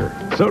cheer.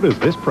 So does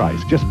this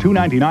price, just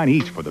 $2.99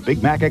 each for the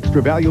Big Mac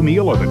Extra Value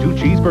Meal or the 2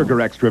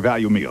 Cheeseburger Extra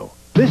Value Meal.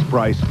 This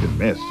price can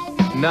miss.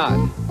 Not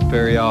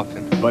very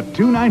often. But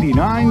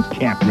 $2.99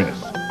 can't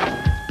miss.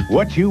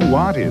 What you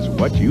want is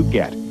what you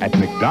get at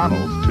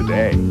McDonald's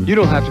today. You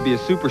don't have to be a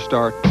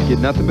superstar to get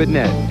nothing but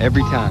net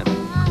every time.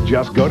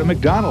 Just go to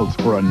McDonald's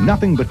for a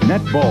nothing but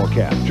net ball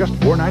cap, just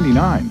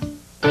 $4.99.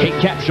 Kate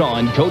Capshaw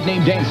and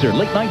Codename Dancer,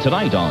 late night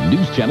tonight on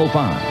NewsChannel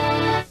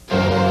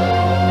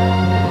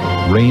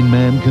 5. Rain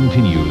Man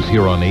continues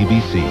here on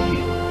ABC.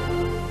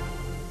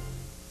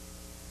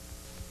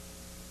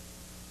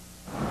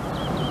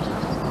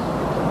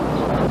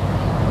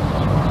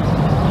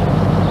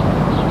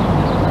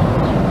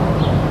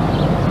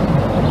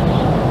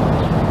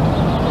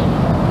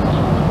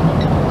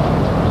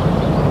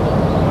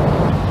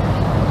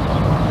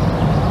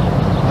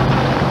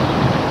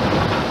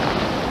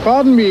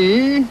 Pardon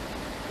me,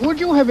 would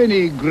you have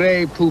any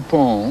Grey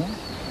Poupon?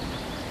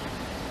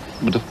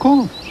 But of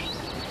course.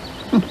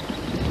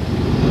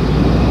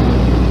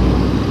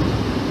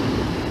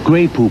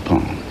 Grey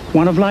Poupon,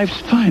 one of life's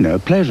finer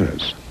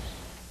pleasures.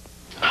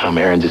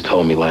 Erin just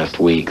told me last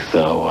week,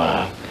 so,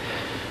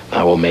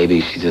 well,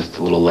 maybe she's just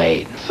a little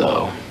late,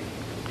 so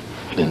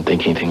I didn't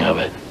think anything of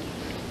it.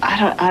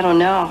 I don't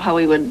know how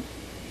we would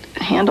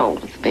handle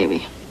this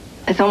baby.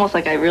 It's almost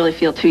like I really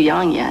feel too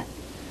young yet.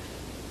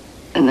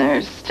 And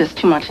there's just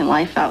too much in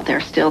life out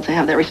there still to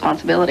have that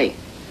responsibility.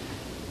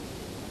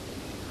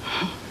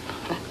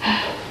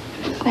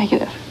 It's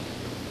negative.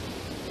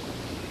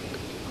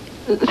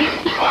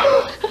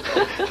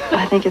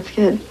 I think it's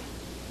good.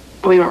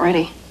 We weren't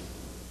ready.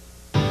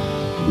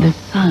 The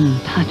sun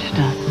touched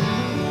us.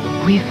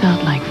 We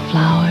felt like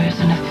flowers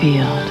in a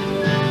field.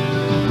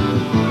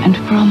 And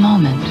for a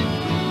moment,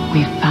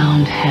 we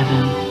found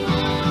heaven.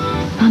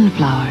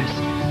 Sunflowers,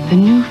 the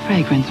new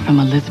fragrance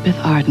from Elizabeth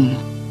Arden.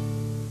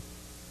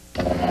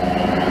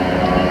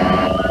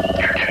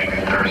 You're getting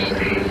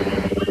thirsty.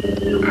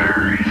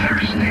 Very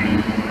thirsty.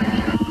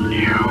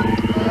 You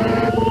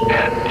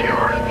and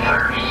your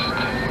thirst.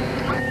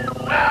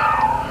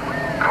 Now,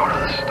 go to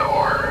the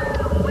store.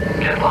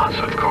 Get lots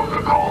of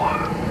Coca-Cola.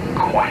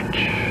 Quench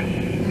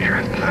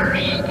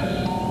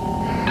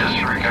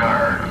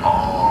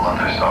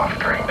soft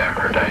drink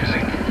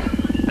advertising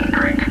and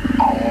drink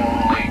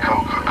only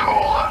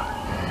Coca-Cola.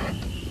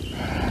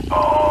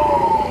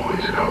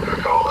 Always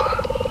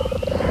Coca-Cola.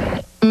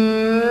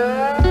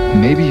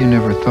 Maybe you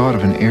never thought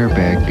of an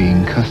airbag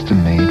being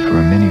custom made for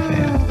a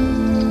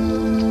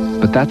minivan.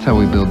 But that's how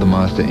we build the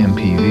Mazda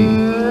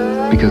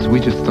MPV, because we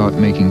just thought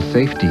making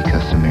safety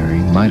customary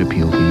might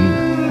appeal to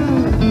you.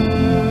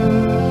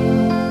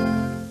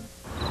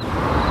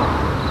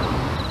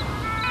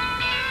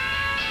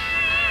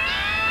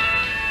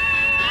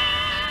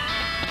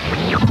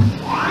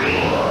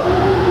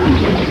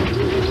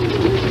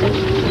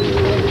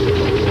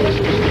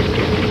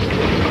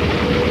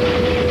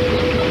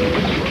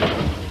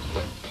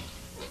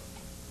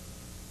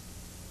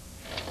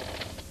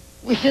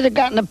 We should have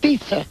gotten a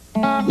pizza.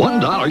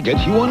 $1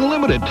 gets you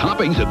unlimited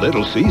toppings at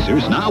Little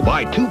Caesars. Now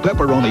buy 2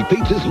 pepperoni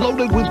pizzas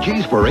loaded with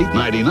cheese for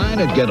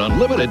 $8.99 and get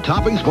unlimited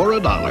toppings for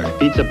 $1.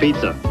 Pizza,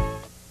 pizza.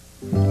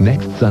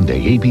 Next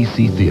Sunday,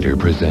 ABC Theater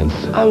presents...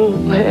 I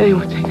won't let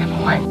anyone take them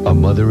away. A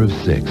mother of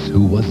 6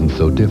 who wasn't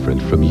so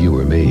different from you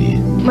or me.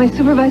 My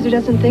supervisor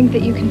doesn't think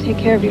that you can take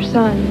care of your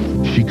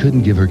son. She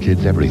couldn't give her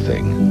kids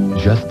everything,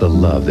 just the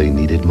love they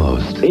needed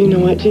most. You know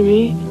what,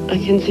 Jimmy? I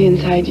can see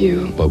inside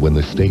you. But when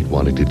the state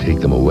wanted to take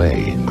them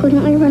away...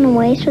 Couldn't we run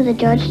away so the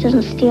judge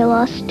doesn't steal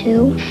us,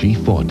 too? She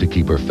fought to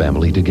keep her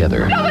family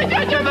together. Tell the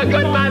judge I'm a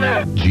good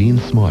mother! Jean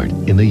Smart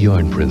in The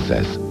Yarn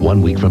Princess,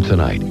 1 week from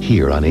tonight,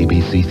 here on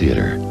ABC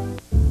Theater.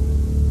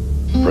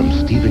 From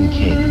Stephen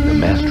King, the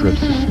master of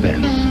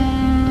suspense,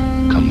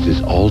 comes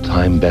his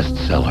all-time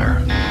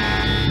bestseller.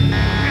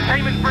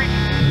 Containment breach!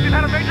 We've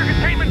had a major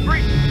containment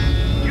breach!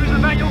 Use the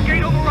manual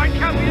gate override,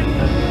 Champion!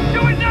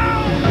 Do it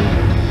now!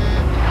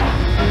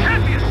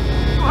 Champion!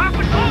 You have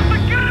to close the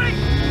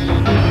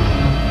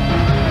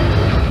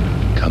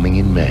gate! Coming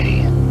in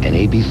May, an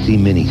ABC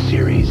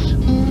miniseries.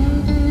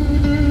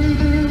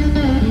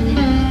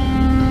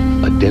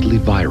 A deadly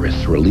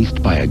virus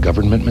released by a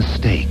government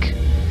mistake.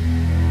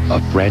 A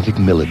frantic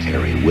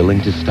military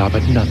willing to stop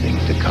at nothing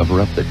to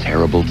cover up the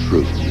terrible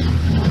truth.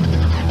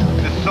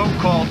 This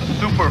so-called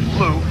super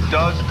flu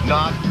does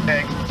not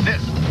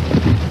exist.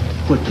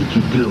 What did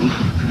you do?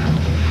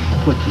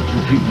 What did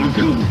you people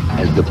do?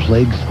 As the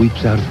plague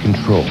sweeps out of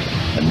control,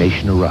 a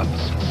nation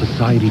erupts,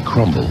 society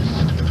crumbles,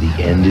 the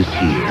end is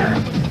here.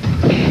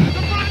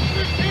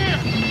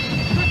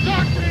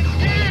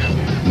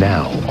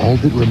 Now, all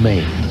that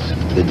remains,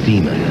 the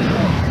demon,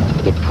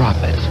 the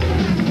prophet,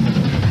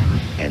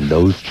 and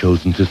those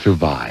chosen to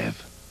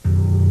survive.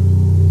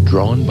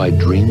 Drawn by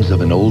dreams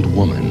of an old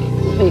woman.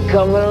 Be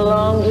coming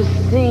along to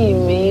see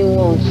me,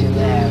 won't you,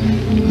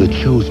 Larry? The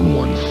chosen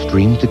ones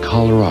stream to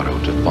Colorado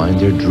to find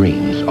their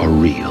dreams are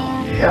real.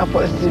 Help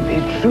us to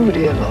be true,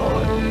 dear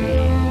Lord.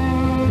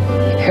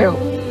 Help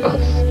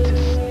us to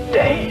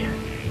stand.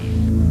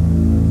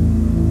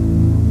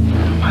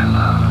 My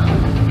love.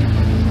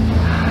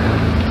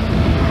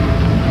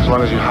 As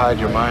long as you hide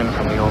your mind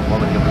from the old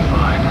woman, you'll be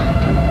fine.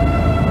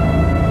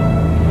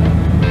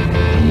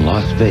 In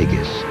Las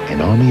Vegas,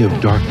 an army of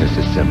darkness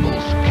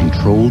assembles,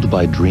 controlled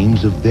by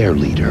dreams of their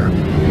leader,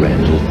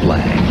 Randall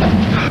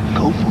Flagg.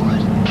 Go for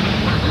it.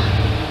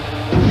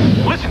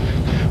 Listen,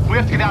 we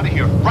have to get out of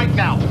here, right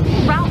now.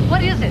 Ralph,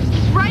 what is it?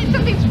 Right?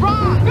 Something's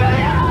wrong.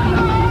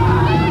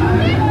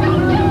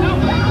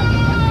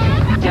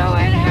 Do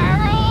it,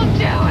 Harold.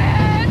 Do it.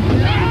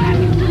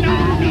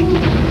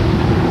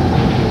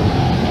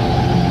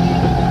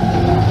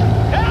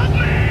 Help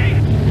me!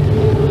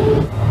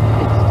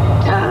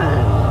 It's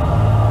time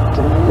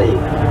to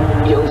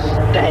make your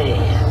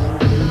stand.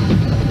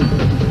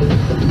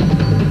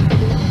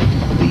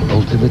 The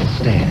ultimate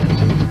stand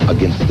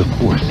against the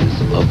forces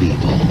of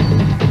evil.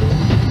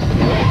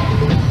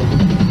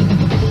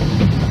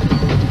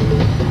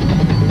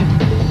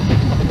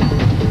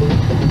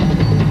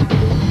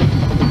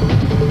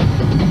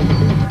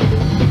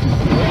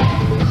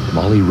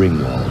 Molly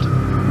Ringwald,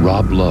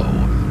 Rob Lowe,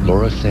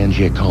 Laura San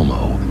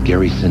Giacomo,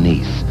 Gary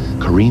Sinise,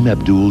 Kareem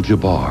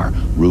Abdul-Jabbar,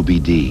 Ruby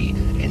Dee,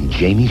 and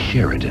Jamie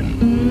Sheridan.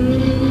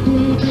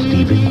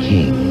 Stephen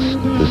King's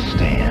The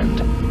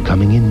Stand,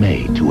 coming in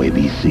May to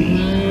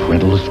ABC.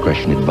 Parental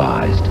discretion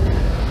advised.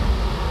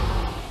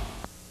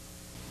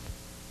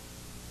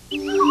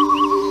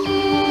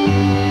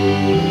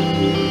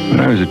 When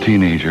I was a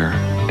teenager,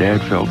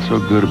 Dad felt so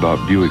good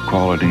about Buick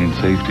quality and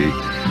safety,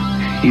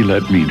 he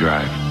let me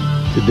drive.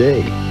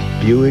 Today,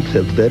 Buicks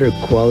have better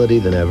quality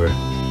than ever.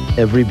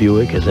 Every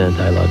Buick has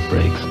anti-lock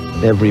brakes.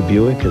 Every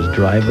Buick has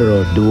driver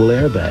or dual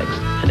airbags.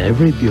 And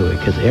every Buick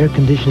has air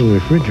conditioning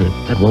refrigerant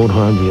that won't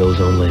harm the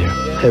ozone layer.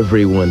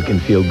 Everyone can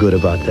feel good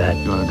about that.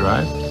 You want to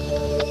drive?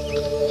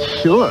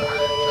 Sure.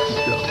 Let's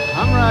go.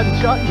 I'm riding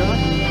shotgun.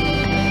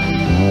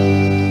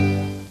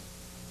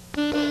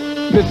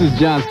 Mrs.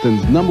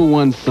 Johnston's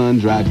 #1 son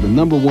drives the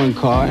 #1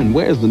 car and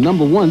wears the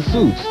 #1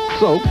 suits.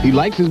 So, he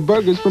likes his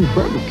burgers from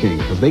Burger King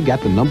because they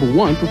got the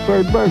 #1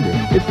 preferred burger.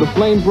 It's the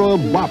Flame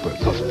Broiled Whopper,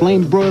 because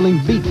flame broiling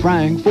beat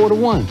frying 4 to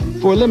 1.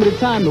 For a limited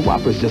time, the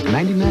Whopper is just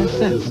 99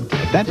 cents.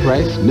 At that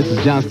price,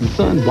 Mrs. Johnston's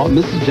son bought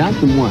Mrs.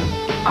 Johnston one.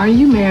 Are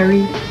you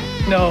married?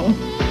 No.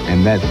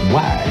 And that's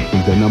why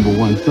he's the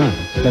 #1 son.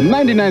 The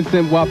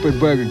 99-cent Whopper at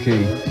Burger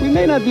King. We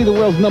may not be the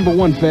world's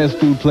 #1 fast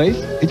food place.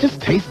 It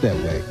just tastes that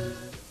way.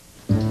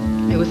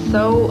 It was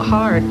so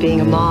hard being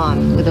a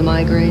mom with a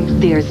migraine.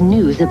 There's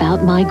news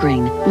about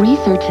migraine.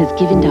 Research has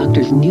given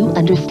doctors new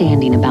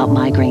understanding about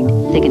migraine.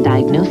 They can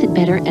diagnose it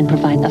better and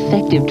provide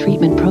effective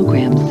treatment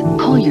programs.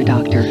 Call your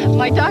doctor.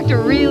 My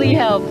doctor really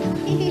helped.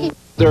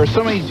 There are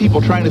so many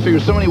people trying to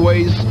figure so many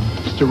ways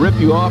to rip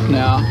you off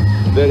now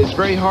that it's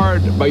very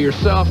hard by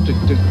yourself to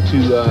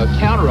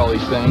counter all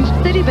these things.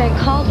 Citibank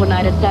called one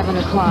night at 7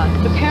 o'clock.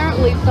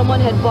 Apparently, someone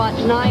had bought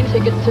 9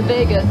 tickets to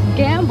Vegas,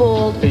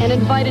 gambled, and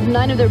invited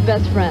 9 of their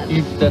best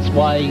friends. That's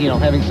why,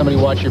 having somebody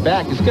watch your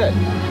back is good.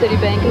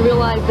 Citibank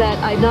realized that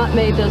I'd not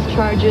made those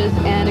charges,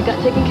 and it got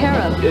taken care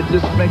of. It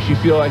just makes you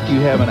feel like you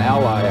have an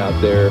ally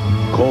out there.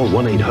 Call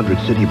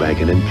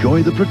 1-800-CITIBANK and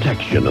enjoy the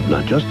protection of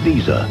not just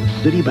Visa,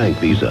 Citibank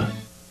Visa.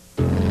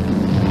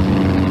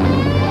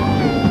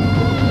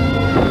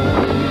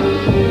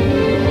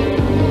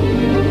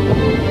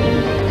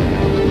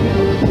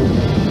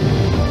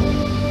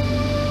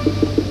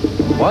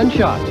 One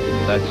shot.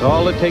 That's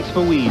all it takes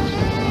for weeds.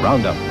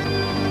 Roundup.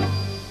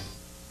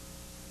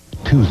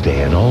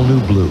 Tuesday, an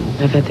all-new Blue.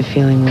 I've had the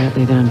feeling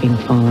lately that I'm being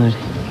followed.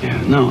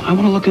 Yeah, no, I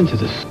want to look into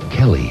this.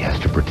 Kelly has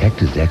to protect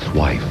his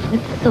ex-wife.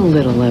 It's a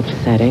little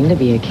upsetting to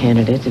be a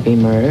candidate to be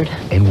murdered.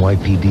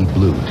 NYPD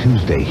Blue,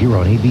 Tuesday, here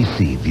on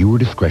ABC. Viewer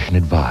discretion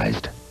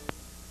advised.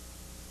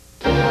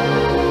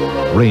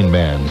 Rain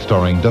Man,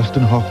 starring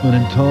Dustin Hoffman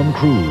and Tom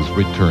Cruise,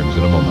 returns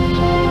in a moment.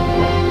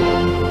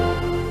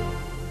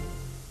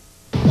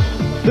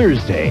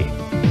 Thursday.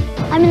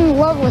 I'm in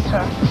love with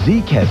her.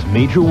 Zeke has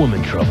major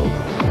woman trouble.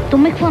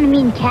 Don't make fun of me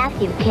and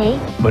Kathy, okay?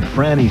 But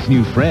Franny's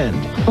new friend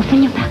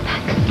Open your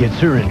backpack. gets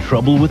her in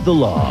trouble with the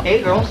law.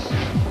 Hey, girls.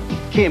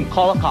 Kim,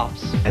 call the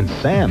cops. And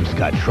Sam's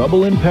got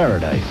trouble in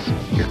paradise.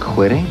 You're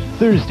quitting?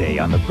 Thursday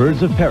on the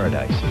Birds of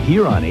Paradise,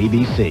 here on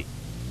ABC.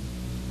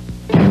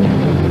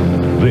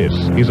 This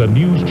is a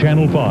News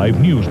Channel 5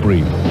 news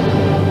brief.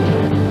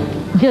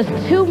 Just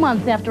 2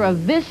 months after a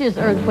vicious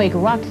earthquake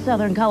rocked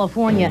Southern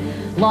California,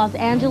 Los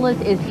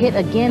Angeles is hit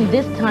again,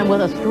 this time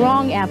with a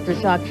strong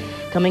aftershock.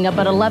 Coming up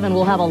at 11,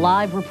 we'll have a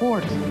live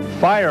report.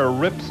 Fire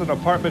rips an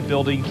apartment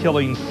building,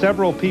 killing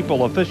several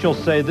people. Officials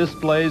say this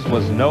blaze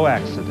was no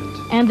accident.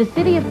 And the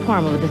city of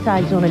Parma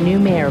decides on a new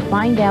mayor.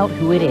 Find out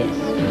who it is.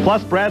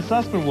 Plus, Brad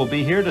Sussman will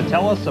be here to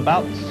tell us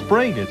about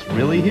spring. It's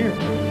really here.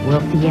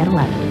 We'll see you at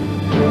 11.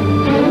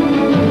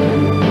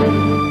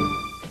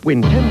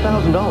 Win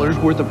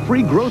 $10,000 worth of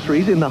free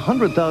groceries in the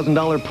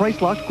 $100,000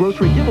 Price-Locked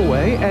grocery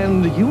giveaway,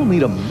 and you'll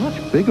need a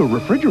much bigger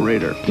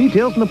refrigerator.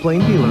 Details in the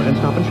Plain Dealer and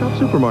Stop & Shop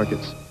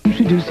supermarkets.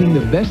 Introducing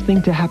the best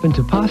thing to happen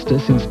to pasta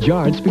since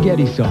jarred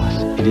spaghetti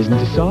sauce. It isn't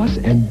a sauce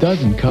and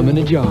doesn't come in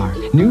a jar.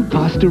 New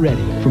Pasta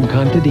Ready from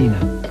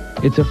Contadina.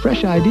 It's a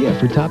fresh idea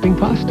for topping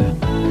pasta.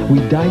 We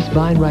dice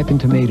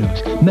vine-ripened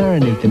tomatoes,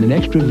 marinate them in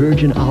extra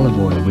virgin olive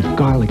oil with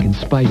garlic and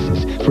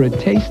spices for a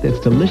taste that's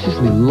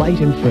deliciously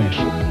light and fresh.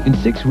 In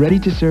 6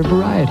 ready-to-serve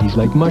varieties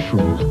like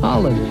mushroom,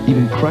 olive,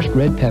 even crushed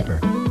red pepper.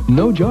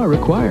 No jar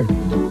required.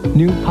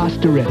 New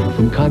Pasta Ready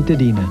from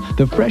Contadina.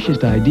 The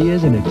freshest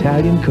ideas in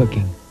Italian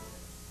cooking.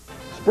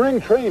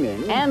 Spring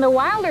training. And the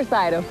wilder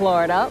side of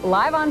Florida,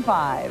 live on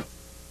 5.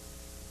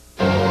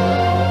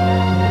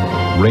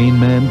 Rain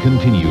Man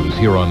continues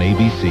here on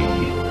ABC.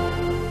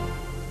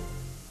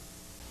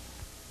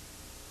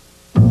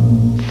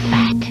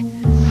 Fat.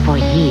 For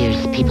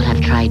years, people have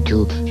tried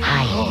to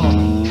hide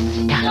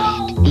it,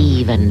 stuff it,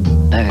 even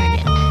burn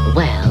it.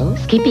 Well,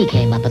 Skippy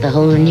came up with a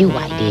whole new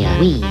idea.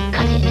 We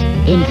cut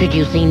it.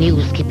 Introducing new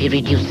Skippy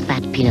Reduced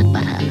Fat Peanut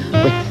Butter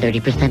with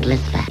 30%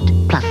 less fat,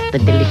 plus the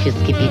delicious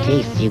Skippy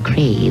taste you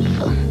crave.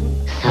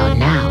 So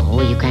now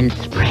you can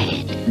spread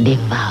it,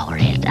 devour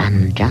it,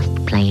 and just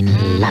plain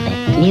love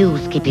it. New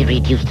Skippy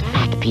Reduced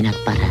Fat Peanut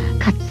Butter.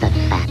 Cuts the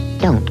fat,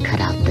 don't cut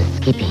out the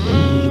Skippy.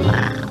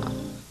 Wow.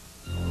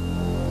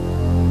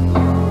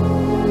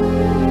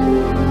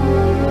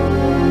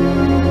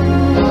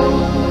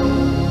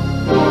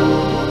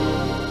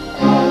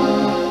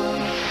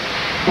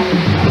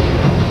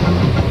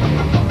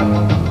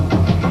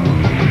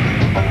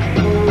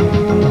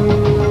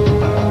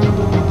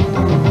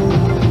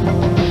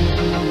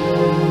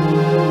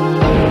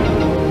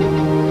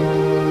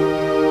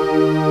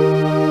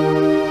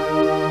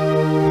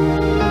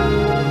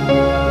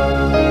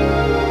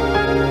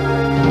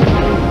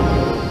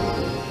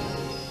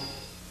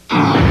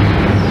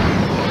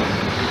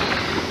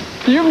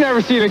 You've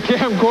never seen a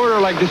camcorder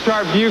like the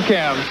Sharp View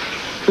Cam.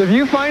 The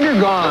viewfinder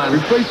gone.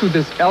 Replaced with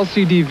this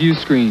LCD view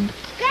screen.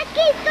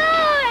 Gretzky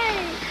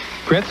scores!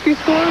 Gretzky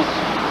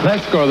scores?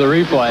 Let's go to the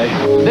replay.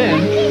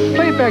 Then,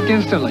 play it back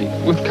instantly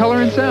with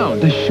color and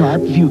sound. The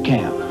Sharp View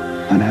Cam,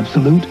 an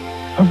absolute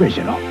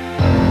original.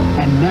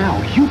 And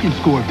now you can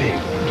score big.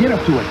 Get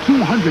up to a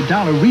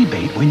 $200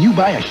 rebate when you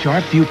buy a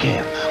Sharp View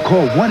Cam.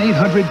 Call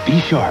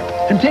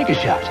 1-800-BE-SHARP and take a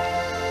shot.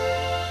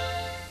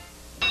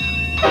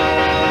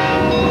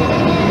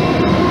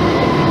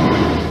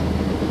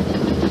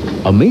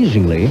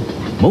 Amazingly,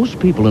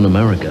 Most people in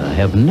America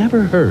have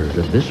never heard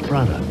of this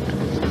product.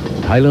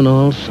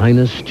 Tylenol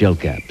Sinus Gel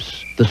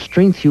Caps. The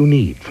strength you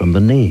need from the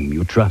name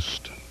you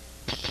trust.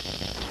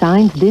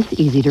 Signs this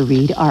easy to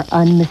read are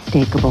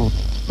unmistakable,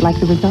 like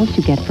the results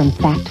you get from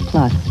Fact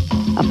Plus.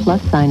 A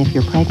plus sign if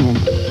you're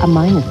pregnant, a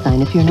minus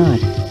sign if you're not.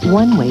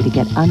 One way to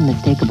get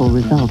unmistakable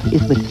results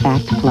is with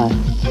Fact Plus.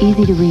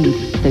 Easy to read,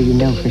 so you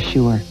know for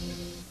sure.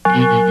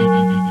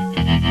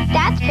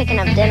 Dad's picking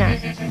up dinner.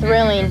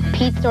 Thrilling.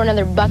 Pete's throwing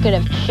another bucket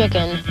of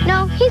chicken.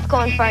 No, he's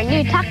going for a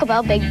new Taco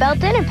Bell Big Bell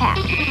dinner pack.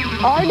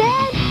 Our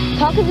dad?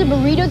 Tacos and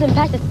burritos in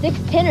packs of 6,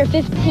 10, or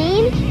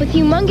 15? With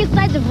humongous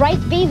sides of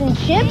rice, beans, and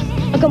chips?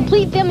 A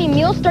complete family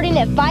meal starting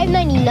at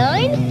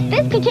 $5.99?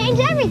 This could change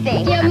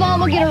everything. Yeah,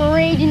 Mom will get a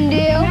raging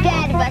deal.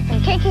 Dad bust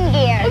some kicking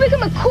gear. We'll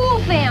become a cool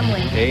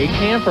family. Hey,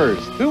 campers,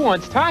 who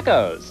wants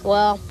tacos?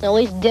 Well, at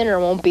least dinner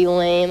won't be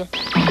lame.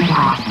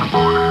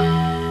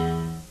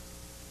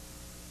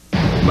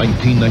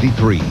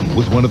 1993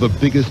 was one of the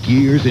biggest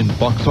years in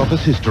box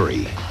office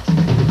history.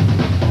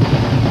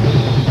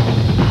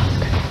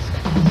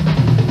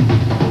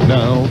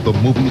 Now, the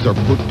movies are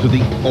put to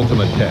the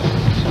ultimate test.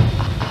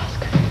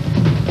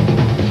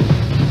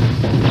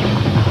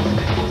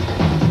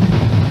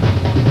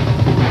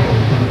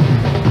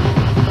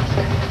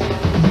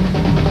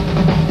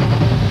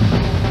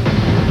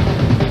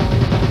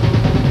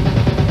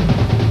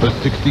 The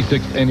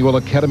 66th Annual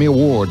Academy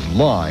Awards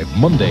live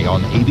Monday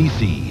on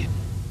ABC.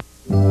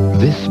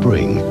 This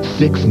spring,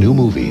 6 new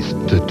movies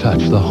to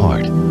touch the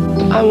heart.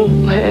 I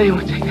won't let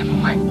anyone take them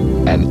away.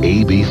 An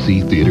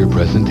ABC theater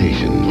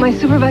presentation. My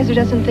supervisor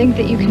doesn't think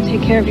that you can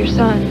take care of your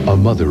son. A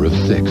mother of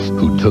 6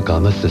 who took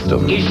on the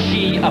system. Is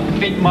she a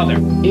fit mother?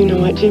 You know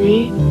what,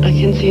 Jimmy? I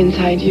can see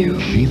inside you.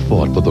 She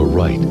fought for the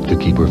right to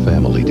keep her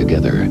family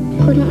together.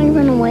 Couldn't we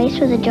run away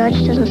so the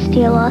judge doesn't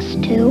steal us,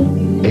 too?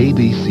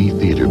 ABC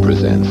Theater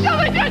presents Tell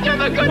the judge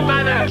I'm a good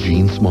mother!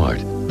 Jean Smart,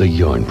 the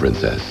Yarn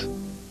Princess.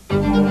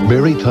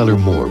 Mary Tyler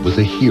Moore was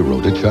a hero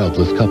to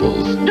childless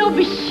couples. Don't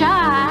be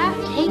shy.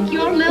 Take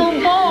your little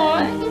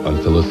boy.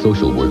 Until a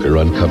social worker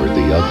uncovered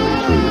the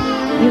ugly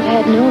truth. You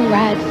had no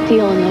right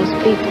stealing those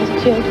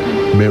people's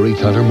children. Mary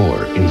Tyler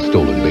Moore in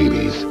Stolen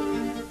Babies.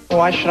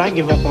 Why should I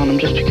give up on him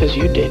just because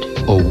you did?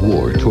 A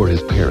war tore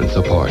his parents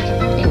apart.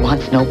 He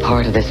wants no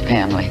part of this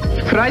family.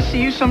 Could I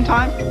see you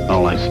sometime? I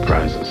don't like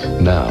surprises.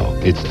 Now,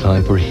 it's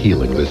time for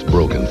healing this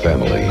broken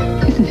family.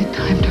 Isn't it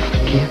time to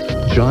forgive?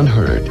 John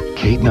Hurd,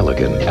 Kate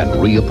Nelligan,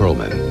 and Rhea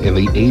Perlman in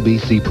the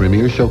ABC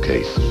Premiere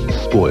Showcase,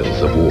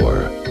 Spoils of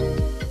War.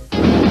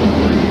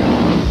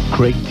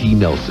 Craig T.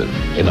 Nelson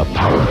in a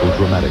powerful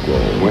dramatic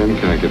role. When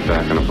can I get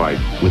back on a bike?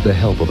 With the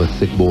help of a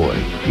sick boy,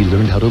 he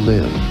learned how to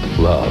live,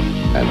 love,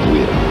 and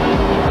win.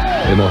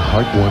 In a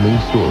heartwarming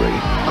story,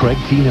 Craig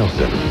T.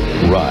 Nelson,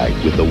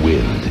 Ride with the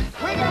Wind.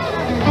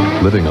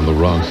 Living on the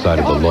wrong side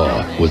of the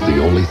law was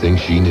the only thing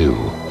she knew.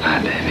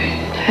 Hi, baby.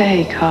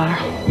 Hey, Carter.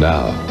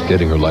 Now,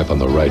 getting her life on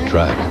the right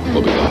track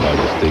will be the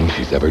hardest thing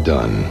she's ever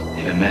done.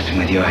 They've been messing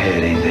with your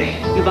head, ain't they?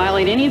 You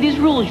violate any of these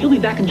rules, you'll be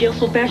back in jail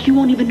so fast you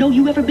won't even know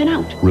you ever been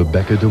out.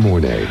 Rebecca De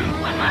Mornay. What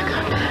am I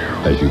gonna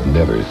do? As you've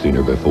never seen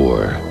her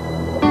before.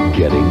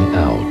 Getting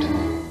Out.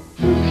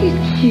 Look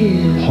at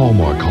you.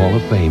 Hallmark Hall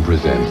of Fame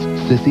presents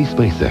Sissy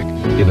Spacek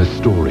in a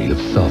story of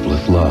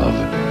selfless love.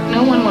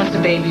 No one wants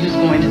a baby who's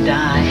going to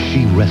die.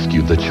 She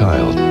rescued the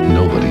child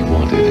nobody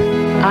wanted.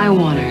 I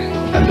want her.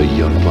 And a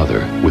young mother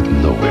with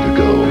nowhere to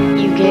go.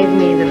 You gave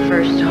me the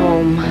first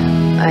home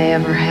I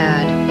ever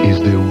had. Is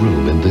there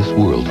room in this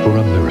world for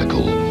a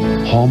miracle?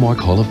 Hallmark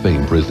Hall of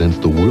Fame presents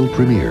the world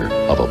premiere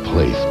of A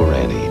Place for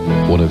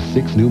Annie. One of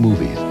 6 new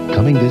movies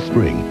coming this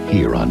spring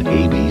here on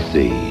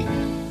ABC.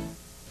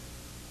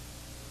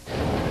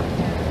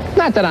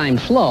 Not that I'm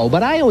slow,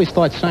 but I always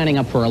thought signing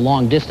up for a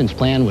long-distance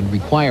plan would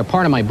require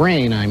part of my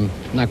brain I'm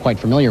not quite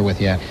familiar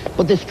with yet.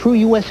 But this True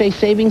USA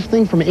savings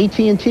thing from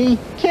AT&T?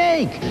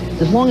 Cake!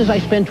 As long as I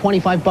spend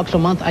 $25 a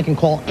month, I can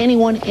call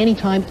anyone,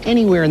 anytime,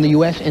 anywhere in the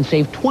U.S. and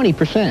save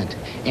 20%.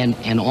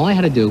 And all I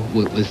had to do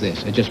was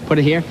this. I just put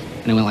it here,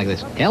 and it went like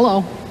this.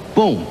 Hello.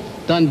 Boom.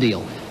 Done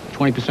deal.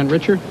 20%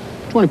 richer,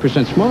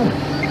 20% smarter.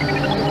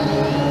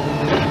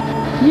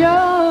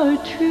 Your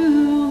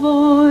true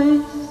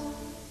voice.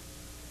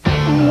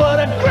 What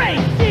a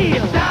great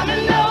deal!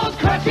 Domino's,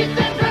 Crunchies,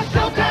 and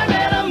Presto time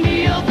and a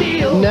meal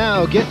deal.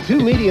 Now get 2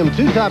 medium,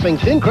 2-topping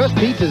thin crust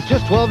pizzas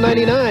just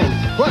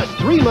 $12.99. Plus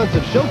 3 months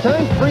of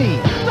Showtime free.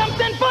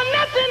 Something for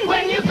nothing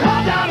when you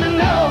call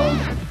Domino's.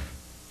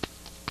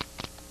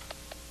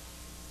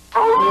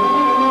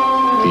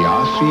 The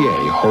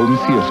RCA Home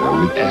Theater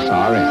with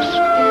SRS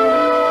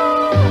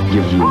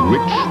gives you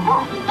rich,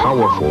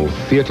 powerful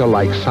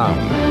theater-like sound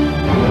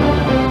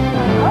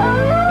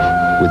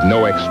with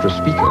no extra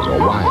speakers or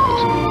wires.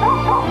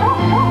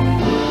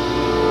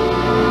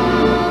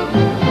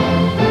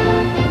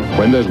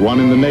 When there's one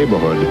in the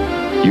neighborhood,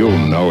 you'll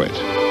know it.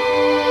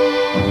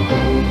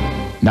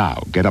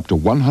 Now, get up to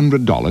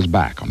 $100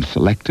 back on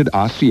selected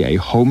RCA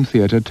home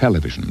theater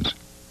televisions.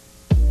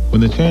 When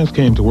the chance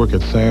came to work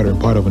at Saturn,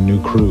 part of a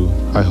new crew,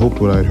 I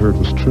hoped what I'd heard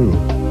was true.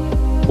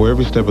 For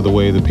every step of the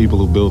way, the people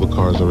who build the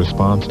cars are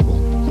responsible,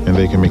 and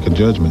they can make a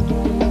judgment.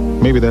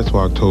 Maybe that's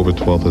why October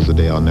 12th is a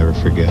day I'll never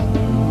forget.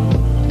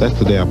 That's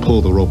the day I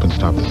pulled the rope and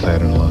stopped the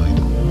Saturn line.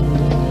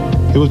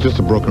 It was just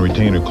a broken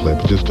retainer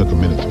clip. It just took a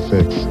minute to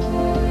fix.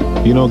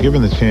 You know,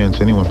 given the chance,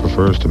 anyone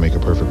prefers to make a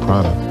perfect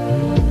product.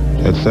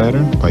 At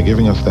Saturn, by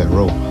giving us that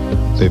rope,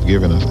 they've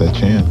given us that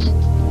chance.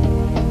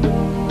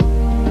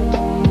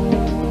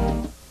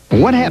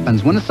 What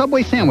happens when a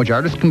Subway sandwich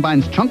artist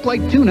combines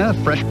chunk-like tuna,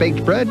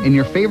 fresh-baked bread, and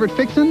your favorite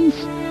fixins?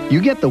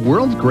 You get the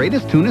world's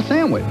greatest tuna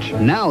sandwich.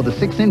 Now the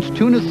 6-inch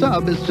tuna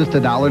sub is just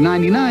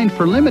 $1.99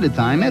 for limited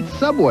time at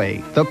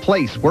Subway, the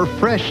place where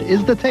fresh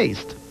is the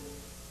taste.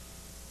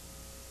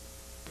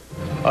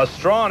 A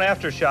strong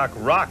aftershock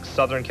rocks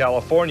Southern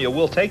California.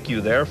 We'll take you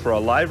there for a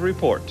live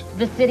report.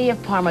 The city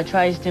of Parma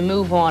tries to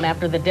move on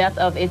after the death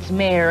of its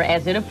mayor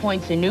as it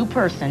appoints a new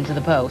person to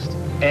the post.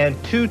 And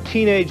 2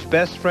 teenage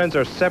best friends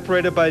are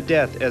separated by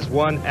death as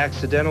one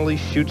accidentally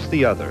shoots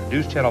the other.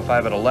 News Channel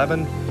 5 at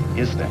 11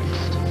 is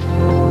next.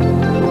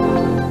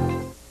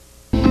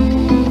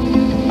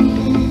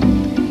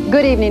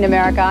 Good evening,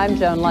 America. I'm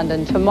Joan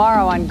London.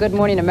 Tomorrow on Good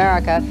Morning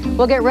America,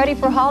 we'll get ready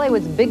for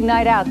Hollywood's big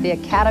night out, the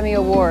Academy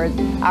Awards.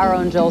 Our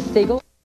own Joel Siegel.